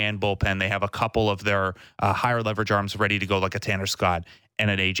 9-man bullpen. They have a couple of their higher leverage arms ready to go, like a Tanner Scott and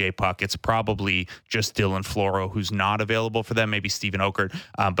an AJ Puck. It's probably just Dylan Floro who's not available for them, maybe Steven Okert.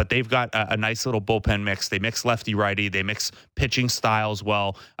 But they've got a nice little bullpen mix. They mix lefty-righty. They mix pitching styles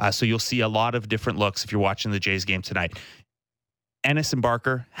well. So you'll see a lot of different looks if you're watching the Jays game tonight. Ennis and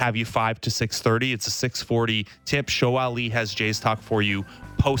Barker have you 5 to 6:30. It's a 6:40 tip. Show Ali has Jays Talk for you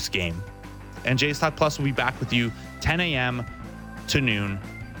post-game. And Jays Talk Plus will be back with you 10 a.m. to noon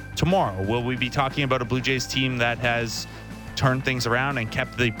tomorrow. Will we be talking about a Blue Jays team that has turned things around and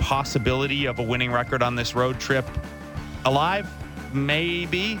kept the possibility of a winning record on this road trip alive?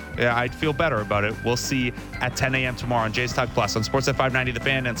 Maybe. I'd feel better about it. We'll see at 10 a.m. tomorrow on Jays Talk Plus on Sportsnet 590 The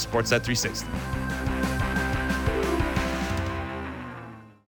Fan and Sportsnet 360.